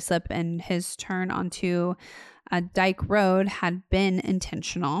slip, and his turn onto a Dyke Road had been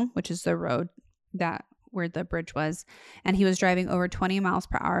intentional, which is the road where the bridge was, and he was driving over 20 miles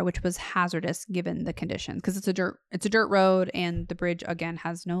per hour, which was hazardous given the conditions, because it's a dirt road, and the bridge again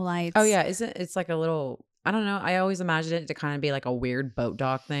has no lights. Oh yeah, it's like a little, I don't know. I always imagined it to kind of be like a weird boat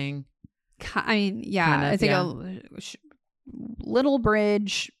dock thing. I mean, yeah, it's like a little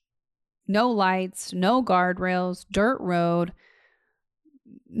bridge, no lights, no guardrails, dirt road,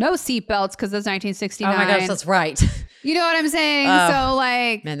 no seatbelts because it's 1969. Oh my gosh, that's right. You know what I'm saying? So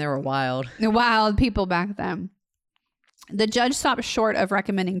like, man, they were wild people back then. The judge stopped short of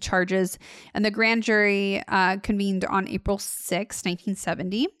recommending charges, and the grand jury convened on April 6,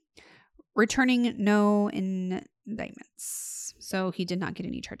 1970, returning no indictments. So he did not get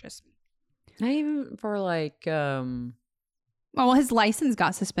any charges. Not even for like well, his license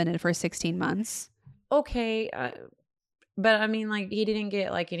got suspended for 16 months. Okay, but I mean, like, he didn't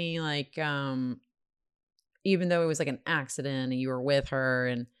get like any like even though it was like an accident and you were with her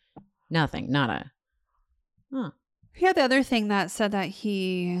and nothing, nada. Huh. Yeah, the other thing that said that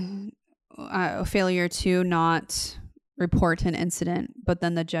he a failure to not report an incident, but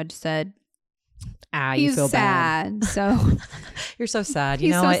then the judge said, you feel sad, bad. So you're so sad. You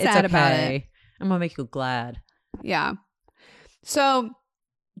he's know so what? It's sad okay. about it. I'm gonna make you glad. Yeah. So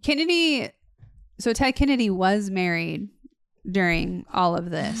Ted Kennedy was married during all of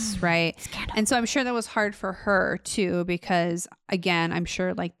this, right? And so I'm sure that was hard for her too, because again, I'm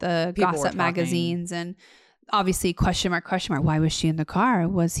sure like the People gossip magazines and obviously question mark, why was she in the car?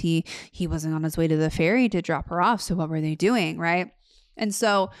 Was he wasn't on his way to the ferry to drop her off, so what were they doing, right? And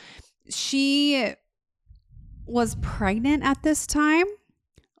so she was pregnant at this time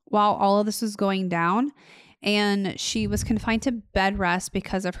while all of this was going down, and she was confined to bed rest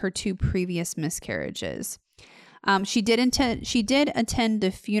because of her 2 previous miscarriages. She did attend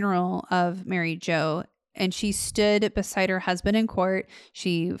the funeral of Mary Jo, and she stood beside her husband in court.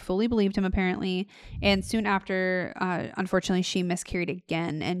 She fully believed him, apparently. And soon after, unfortunately, she miscarried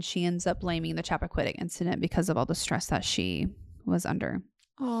again, and she ends up blaming the Chappaquiddick incident because of all the stress that she was under.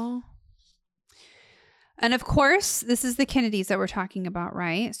 Oh. And of course, this is the Kennedys that we're talking about,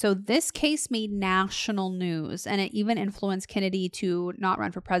 right? So this case made national news, and it even influenced Kennedy to not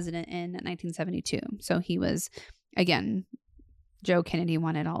run for president in 1972. So he was, again, Joe Kennedy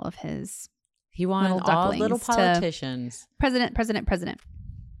wanted all of his He wanted all little politicians. President.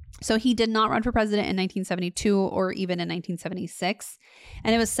 So he did not run for president in 1972 or even in 1976.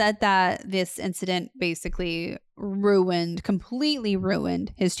 And it was said that this incident basically completely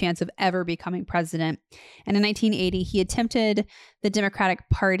ruined his chance of ever becoming president. And in 1980, he attempted the Democratic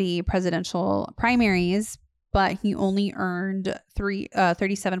Party presidential primaries, but he only earned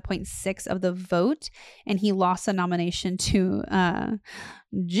 37.6% of the vote, and he lost the nomination to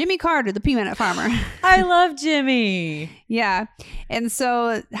Jimmy Carter, the peanut farmer. I love Jimmy. Yeah. And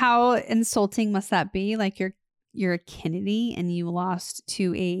so how insulting must that be? Like you're a Kennedy and you lost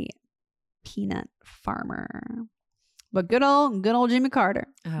to a peanut farmer. But good old Jimmy Carter.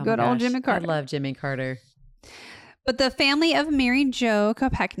 Oh good old Jimmy Carter. I love Jimmy Carter. But the family of Mary Jo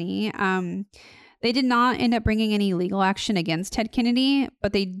Kopechne, they did not end up bringing any legal action against Ted Kennedy,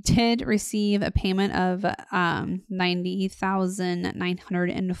 but they did receive a payment of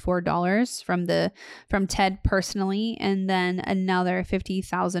 $90,904 from Ted personally, and then another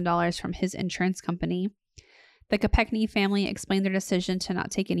 $50,000 from his insurance company. The Kopechne family explained their decision to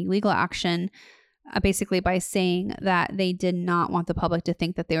not take any legal action, basically by saying that they did not want the public to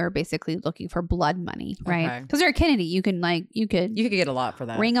think that they were basically looking for blood money, right? Because they're a Kennedy, you could get a lot for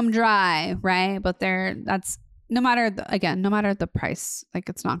that, wring them dry, right? But that's no matter the price, like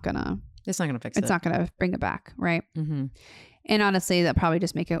it's not gonna fix it. It's not gonna bring it back, right? Mm-hmm. And honestly, that probably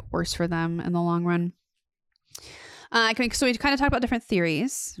just make it worse for them in the long run. So we kind of talked about different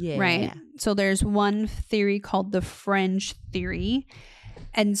theories, right? So there's one theory called the fringe theory.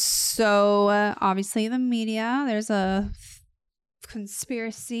 And so obviously the media, there's a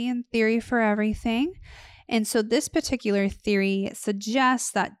conspiracy and theory for everything. And so this particular theory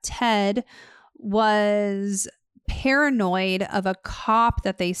suggests that Ted was paranoid of a cop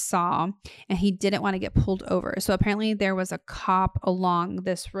that they saw, and he didn't want to get pulled over. So apparently there was a cop along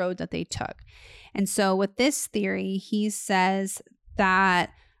this road that they took. And so with this theory, he says that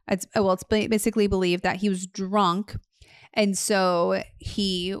it's basically believed that he was drunk, and so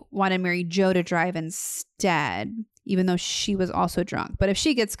he wanted Mary Jo to drive instead, even though she was also drunk. But if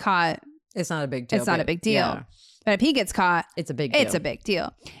she gets caught, it's not a big deal. It's not a big deal. Yeah. But if he gets caught, it's a big deal. It's a big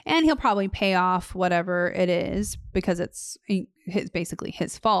deal. And he'll probably pay off whatever it is because it's basically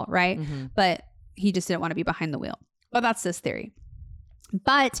his fault, right? Mm-hmm. But he just didn't want to be behind the wheel. But that's this theory.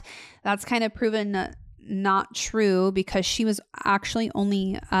 But that's kind of proven not true because she was actually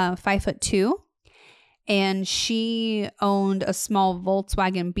only 5'2", and she owned a small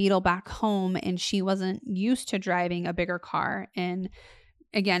Volkswagen Beetle back home, and she wasn't used to driving a bigger car. And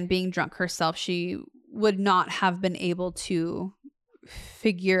again, being drunk herself, she would not have been able to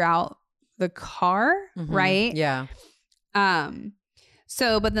figure out the car, right? Yeah.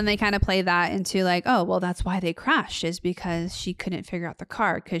 So, but then they kind of play that into like, oh, well, that's why they crashed, is because she couldn't figure out the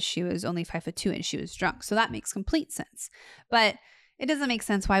car because she was only 5'2" and she was drunk. So that makes complete sense. But it doesn't make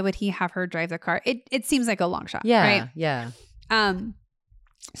sense. Why would he have her drive the car? It seems like a long shot. Yeah. Right? Yeah.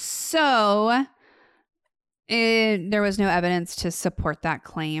 So there was no evidence to support that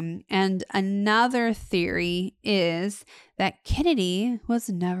claim. And another theory is that Kennedy was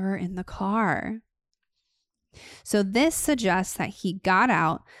never in the car. So this suggests that he got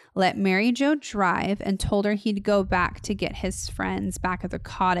out, let Mary Jo drive, and told her he'd go back to get his friends back at the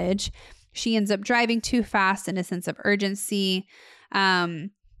cottage. She ends up driving too fast in a sense of urgency. It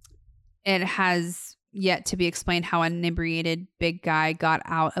has yet to be explained how an inebriated big guy got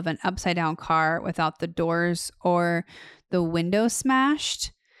out of an upside down car without the doors or the window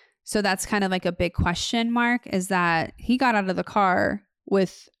smashed. So that's kind of like a big question mark, is that he got out of the car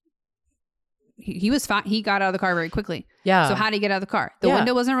with... He was fine. He got out of the car very quickly. Yeah. So how did he get out of the car? The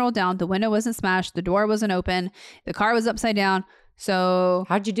window wasn't rolled down. The window wasn't smashed. The door wasn't open. The car was upside down. So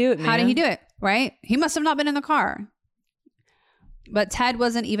how'd you do it, man? How did he do it? Right? He must have not been in the car. But Ted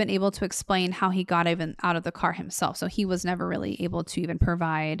wasn't even able to explain how he got even out of the car himself. So he was never really able to even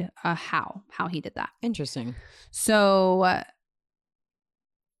provide a how he did that. Interesting. So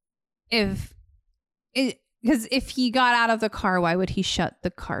because if he got out of the car, why would he shut the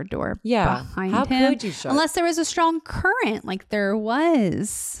car door behind him? How could you shut? Unless there was a strong current, like there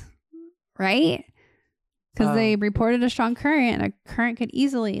was, right? Because they reported a strong current. A current could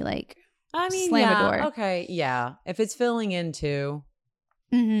easily, slam a door. Okay, yeah. If it's filling in too.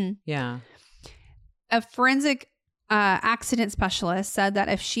 Mm-hmm. Yeah. A forensic accident specialist said that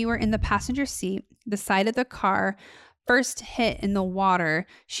if she were in the passenger seat, the side of the car first hit in the water,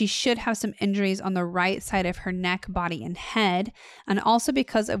 she should have some injuries on the right side of her neck, body, and head. And also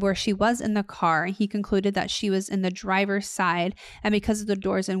because of where she was in the car, he concluded that she was in the driver's side. And because of the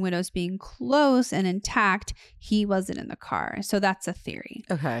doors and windows being closed and intact, he wasn't in the car. So that's a theory.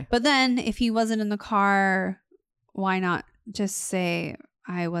 Okay. But then if he wasn't in the car, why not just say,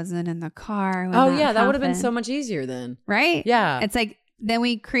 I wasn't in the car? That would have been so much easier then. Right? Yeah. It's like, then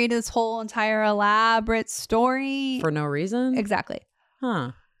we created this whole entire elaborate story. For no reason? Exactly.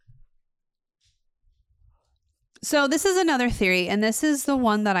 Huh. So this is another theory, and this is the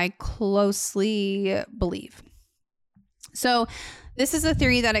one that I closely believe. So this is a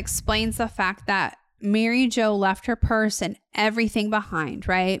theory that explains the fact that Mary Jo left her purse and everything behind,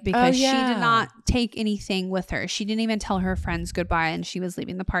 right? Because she did not take anything with her. She didn't even tell her friends goodbye, and she was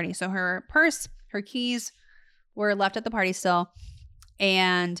leaving the party. So her purse, her keys were left at the party still.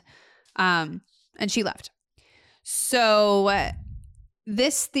 And she left. So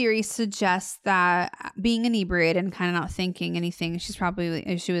this theory suggests that being inebriated and kind of not thinking anything, she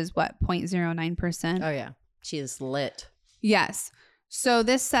was what, 0.09%? Oh yeah. She is lit. Yes. So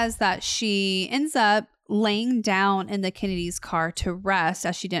this says that she ends up laying down in the Kennedy's car to rest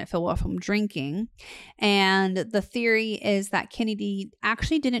as she didn't feel well from drinking. And the theory is that Kennedy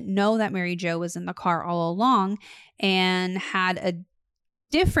actually didn't know that Mary Jo was in the car all along and had a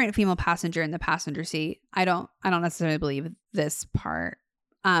different female passenger in the passenger seat. I don't necessarily believe this part.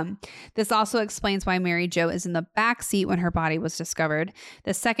 This also explains why Mary Jo is in the back seat when her body was discovered.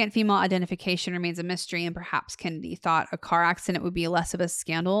 The second female identification remains a mystery, and perhaps Kennedy thought a car accident would be less of a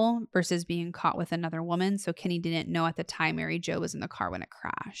scandal versus being caught with another woman. So Kennedy didn't know at the time Mary Jo was in the car when it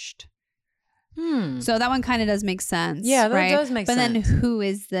crashed. So that one kind of does make sense. Yeah, that right? does make but sense. But then who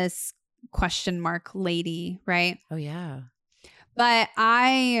is this question mark lady, right? Oh, yeah. But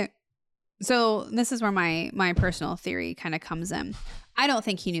so this is where my personal theory kind of comes in. I don't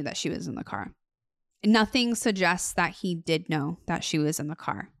think he knew that she was in the car. Nothing suggests that he did know that she was in the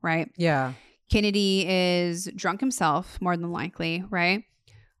car, right? Yeah. Kennedy is drunk himself, more than likely, right?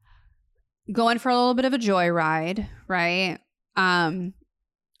 Going for a little bit of a joyride, right?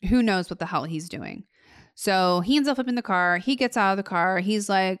 Who knows what the hell he's doing. So he ends up flipping the car. He gets out of the car. He's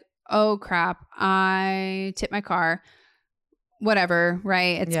like, oh, crap. I tipped my car. Whatever,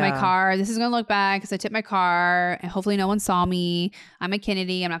 right? It's my car. This is going to look bad because I tipped my car and hopefully no one saw me. I'm a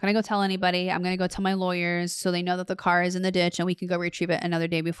Kennedy. I'm not going to go tell anybody. I'm going to go tell my lawyers so they know that the car is in the ditch and we can go retrieve it another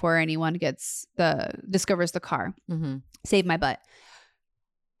day before anyone discovers the car. Mm-hmm. Save my butt.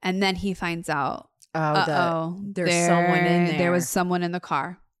 And then he finds out, there's someone in there. There was someone in the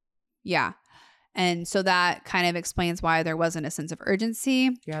car. Yeah. And so that kind of explains why there wasn't a sense of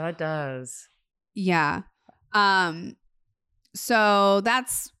urgency. Yeah, that does. Yeah. So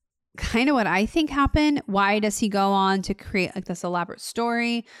that's kind of what I think happened. Why does he go on to create like this elaborate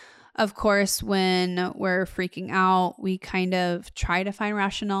story? Of course, when we're freaking out, we kind of try to find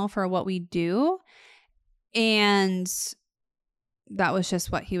rationale for what we do. And that was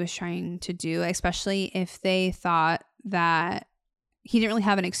just what he was trying to do, especially if they thought that he didn't really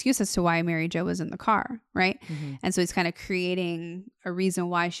have an excuse as to why Mary Jo was in the car, right? Mm-hmm. And so he's kind of creating a reason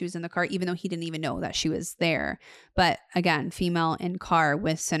why she was in the car, even though he didn't even know that she was there. But again, female in car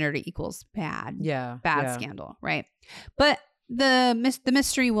with senator equals bad. Yeah. Bad scandal, right? But the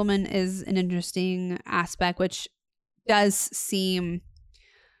mystery woman is an interesting aspect, which does seem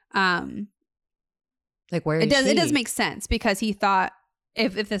like where is it does make sense because he thought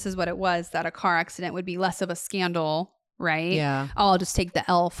if this is what it was, that a car accident would be less of a scandal. Right? Yeah. Oh, I'll just take the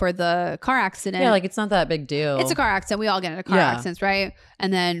L for the car accident. Yeah, like it's not that big deal. It's a car accident. We all get into car accidents, right?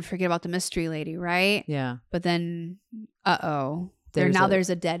 And then forget about the mystery lady, right? Yeah. But then, there's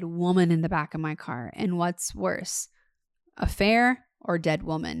a dead woman in the back of my car. And what's worse, affair or dead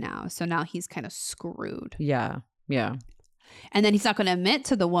woman now? So now he's kind of screwed. Yeah. Yeah. And then he's not going to admit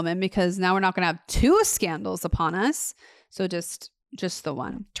to the woman because now we're not going to have two scandals upon us. So just the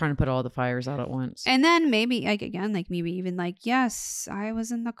one. Trying to put all the fires out at once. And then maybe yes, I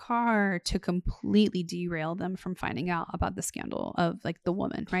was in the car, to completely derail them from finding out about the scandal of like the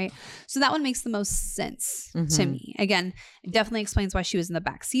woman, right? So that one makes the most sense to me. Again, it definitely explains why she was in the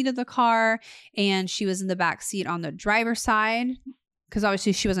back seat of the car and she was in the back seat on the driver's side because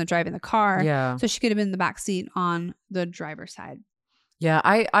obviously she wasn't driving the car. Yeah. So she could have been in the back seat on the driver's side. Yeah,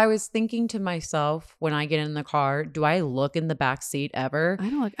 I was thinking to myself when I get in the car, do I look in the back seat ever? I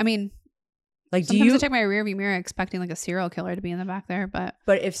don't look. I mean, like, sometimes I check my rearview mirror expecting like a serial killer to be in the back there, but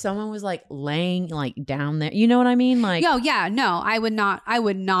if someone was like laying like down there, you know what I mean? Like, no, I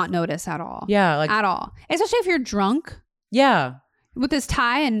would not notice at all. Yeah, like at all, especially if you're drunk. Yeah, with his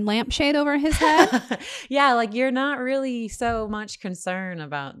tie and lampshade over his head. Yeah, like you're not really so much concerned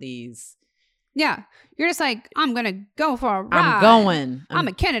about these. Yeah. You're just like, I'm going to go for a ride. I'm going. I'm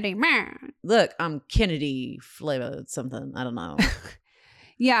a Kennedy man. Look, I'm Kennedy flavored something. I don't know.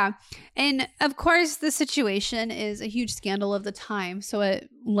 Yeah. And of course, the situation is a huge scandal of the time. So it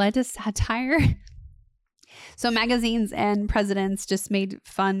led to satire. So magazines and presidents just made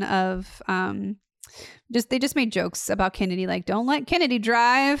fun of, they just made jokes about Kennedy. Like, don't let Kennedy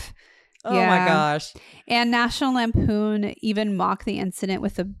drive. Oh my gosh. And National Lampoon even mocked the incident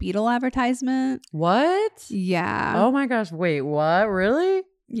with a Beetle advertisement. What? Yeah. Oh my gosh. Wait, what? Really?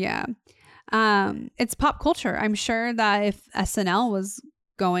 Yeah. It's pop culture. I'm sure that if SNL was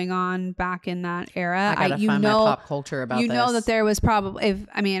going on back in that era, I gotta find my pop culture about this. You know that there was probably,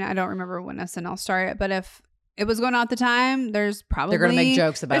 I don't remember when SNL started, but if it was going on at the time, they're gonna make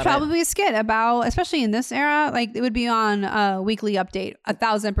jokes about it. There's probably a skit about, especially in this era, like it would be on a weekly update.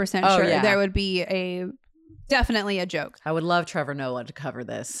 1,000% sure there would be definitely a joke. I would love Trevor Noah to cover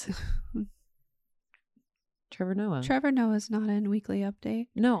this. Trevor Noah's not in Weekly Update.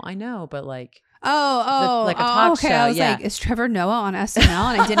 No, I know, but like like a talk show. I was like, is Trevor Noah on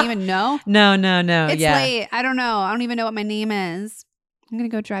SNL? And I didn't even know. No. It's late. I don't know. I don't even know what my name is. I'm gonna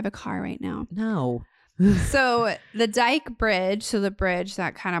go drive a car right now. No. So the Dyke Bridge, the bridge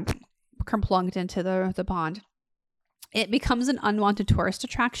that kind of kerplunked into the pond, it becomes an unwanted tourist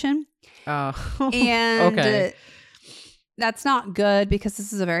attraction. Oh, and okay. That's not good because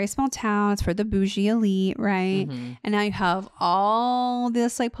this is a very small town. It's for the bougie elite, right? Mm-hmm. And now you have all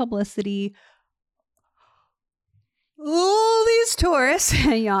this like publicity, all these tourists,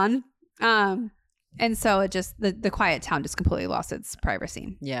 yawn. And so it just the quiet town just completely lost its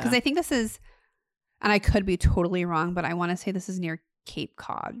privacy. Yeah, because I think this is And I could be totally wrong, but I want to say this is near Cape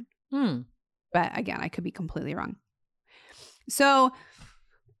Cod. But again, I could be completely wrong. So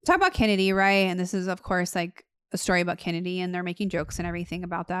talk about Kennedy, right? And this is, of course, like a story about Kennedy, and they're making jokes and everything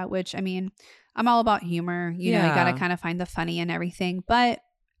about that, which, I mean, I'm all about humor. You know, you got to kind of find the funny and everything. But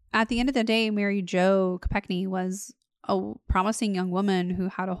at the end of the day, Mary Jo Kopechne was a promising young woman who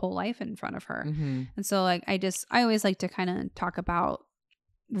had a whole life in front of her. And so, like, I always like to kind of talk about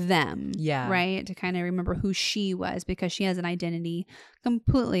them, right? To kind of remember who she was, because she has an identity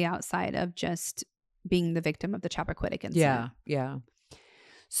completely outside of just being the victim of the Chappaquiddick incident.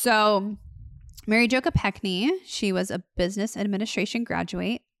 So Mary Jo Kopechne, she was a business administration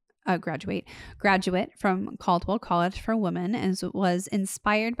graduate from Caldwell College for Women, and was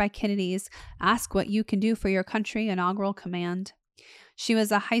inspired by Kennedy's "Ask What You Can Do for Your Country" inaugural command. She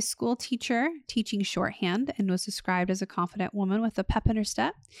was a high school teacher teaching shorthand, and was described as a confident woman with a pep in her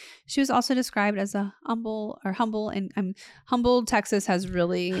step. She was also described as a humble, and humble Texas has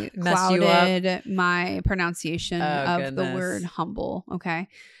really clouded my pronunciation of the word humble. Okay.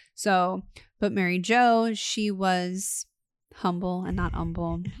 So, but Mary Jo, she was humble and not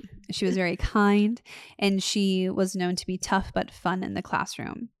humble. She was very kind, and she was known to be tough but fun in the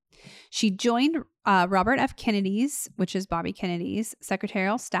classroom. She joined Robert F. Kennedy's, which is Bobby Kennedy's,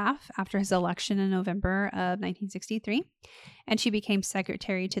 secretarial staff after his election in November of 1963. And she became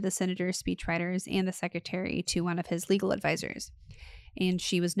secretary to the senator's speechwriters and the secretary to one of his legal advisors. And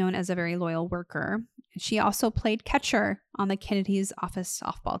she was known as a very loyal worker. She also played catcher on the Kennedy's office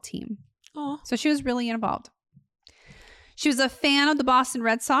softball team. So she was really involved. She was a fan of the Boston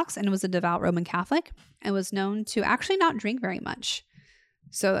Red Sox and was a devout Roman Catholic, and was known to actually not drink very much.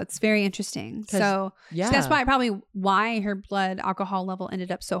 So that's very interesting. So that's probably why her blood alcohol level ended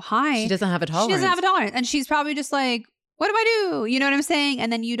up so high. She doesn't have a tolerance. And she's probably just like, what do I do? You know what I'm saying?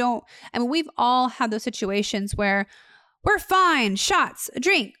 And then you don't. I mean, we've all had those situations where we're fine. Shots, a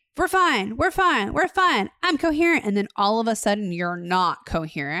drink. We're fine. We're fine. We're fine. I'm coherent. And then all of a sudden you're not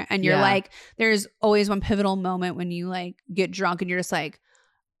coherent. And you're like, there's always one pivotal moment when you like get drunk and you're just like,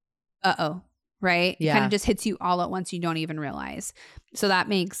 uh-oh. Right? It kind of just hits you all at once. You don't even realize. So that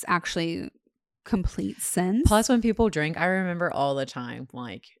makes actually complete sense. Plus, when people drink, I remember all the time,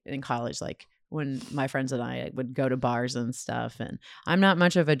 like in college, like when my friends and I would go to bars and stuff. And I'm not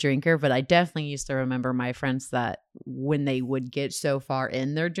much of a drinker, but I definitely used to remember my friends that when they would get so far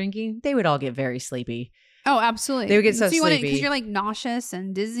in their drinking, they would all get very sleepy. Oh, absolutely. They would get so sleepy. Because you're like nauseous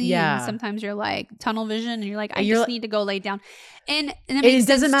and dizzy. And sometimes you're like tunnel vision and you're like, I just need to go lay down. And it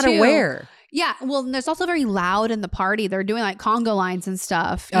doesn't matter where. Yeah. Well, there's also very loud in the party. They're doing like conga lines and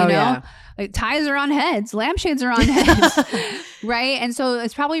stuff, you know? Like ties are on heads, lampshades are on heads, right? And so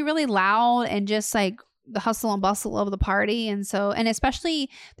it's probably really loud and just like the hustle and bustle of the party. And so, and especially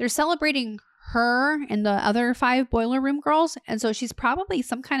they're celebrating her and the other 5 boiler room girls. And so she's probably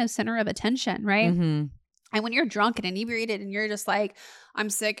some kind of center of attention, right? And when you're drunk and inebriated and you're just like, I'm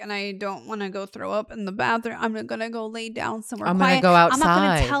sick and I don't want to go throw up in the bathroom, I'm going to go lay down somewhere quiet. I'm going to go outside. I'm not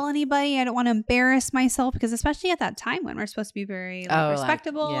going to tell anybody. I don't want to embarrass myself, because especially at that time when we're supposed to be very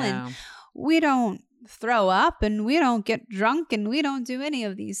respectable and we don't throw up and we don't get drunk and we don't do any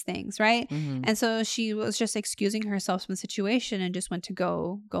of these things, right? And so she was just excusing herself from the situation and just went to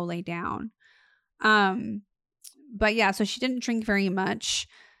go lay down. But yeah, so she didn't drink very much.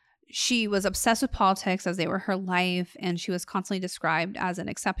 She was obsessed with politics as they were her life, and she was constantly described as an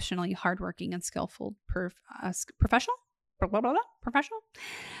exceptionally hardworking and skillful professional.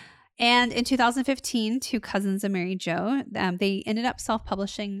 And in 2015, 2 cousins of Mary Jo, they ended up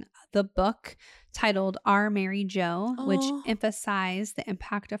self-publishing the book titled Our Mary Jo, which emphasized the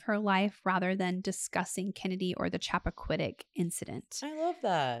impact of her life rather than discussing Kennedy or the Chappaquiddick incident. I love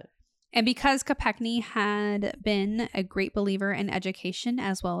that. And because Kopechne had been a great believer in education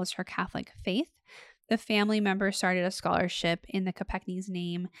as well as her Catholic faith, the family member started a scholarship in the Kopechne's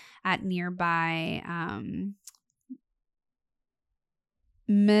name at nearby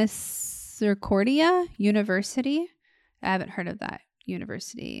Misericordia University. I haven't heard of that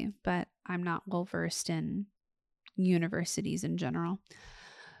university, but I'm not well versed in universities in general.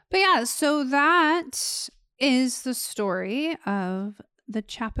 But yeah, so that is the story of the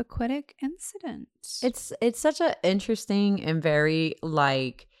Chappaquiddick incident. It's such an interesting and very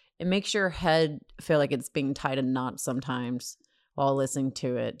like, it makes your head feel like it's being tied in knots sometimes while listening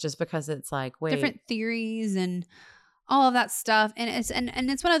to it, just because it's like, wait, different theories and all of that stuff. And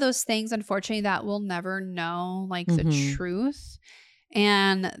it's one of those things, unfortunately, that we'll never know like the truth.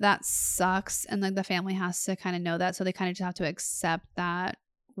 And that sucks. And like the family has to kind of know that. So they kind of just have to accept that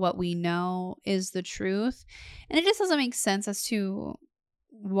what we know is the truth. And it just doesn't make sense as to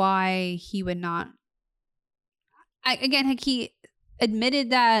why he would not again, he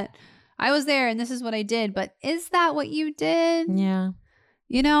admitted that I was there and this is what I did, but is that what you did? Yeah.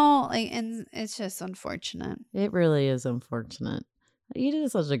 You know, like, and it's just unfortunate. It really is unfortunate. You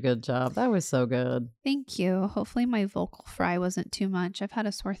did such a good job. That was so good. Thank you. Hopefully my vocal fry wasn't too much. I've had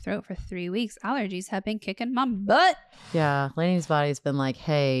a sore throat for 3 weeks. Allergies have been kicking my butt. Yeah. Lainey's body's been like,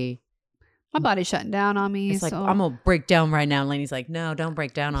 hey. My body's shutting down on me. It's like, I'm going to break down right now. And Lainey's like, no, don't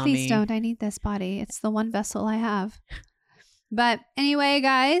break down on me. Please don't. I need this body. It's the one vessel I have. But anyway,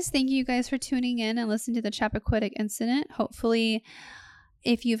 guys, thank you guys for tuning in and listening to the Chappaquiddick incident. Hopefully,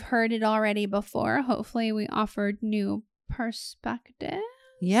 if you've heard it already before, hopefully we offered new perspective.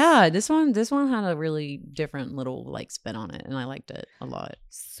 Yeah, this one had a really different little like spin on it, and I liked it a lot.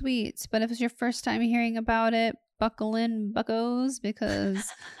 Sweet. But if it's your first time hearing about it, buckle in, buckos, because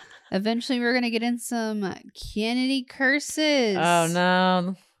eventually we're going to get in some Kennedy curses. Oh,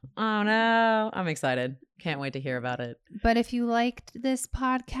 no. I'm excited. Can't wait to hear about it. But if you liked this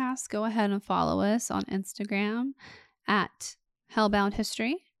podcast, go ahead and follow us on Instagram at Hellbound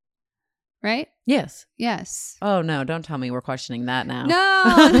History. Right? Yes. Yes. Oh, no. Don't tell me we're questioning that now.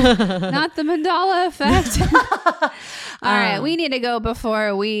 No, not the Mandela effect. All right. We need to go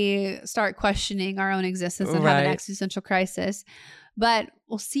before we start questioning our own existence and have an existential crisis. But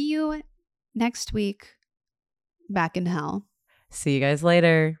we'll see you next week back in hell. See you guys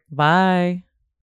later. Bye.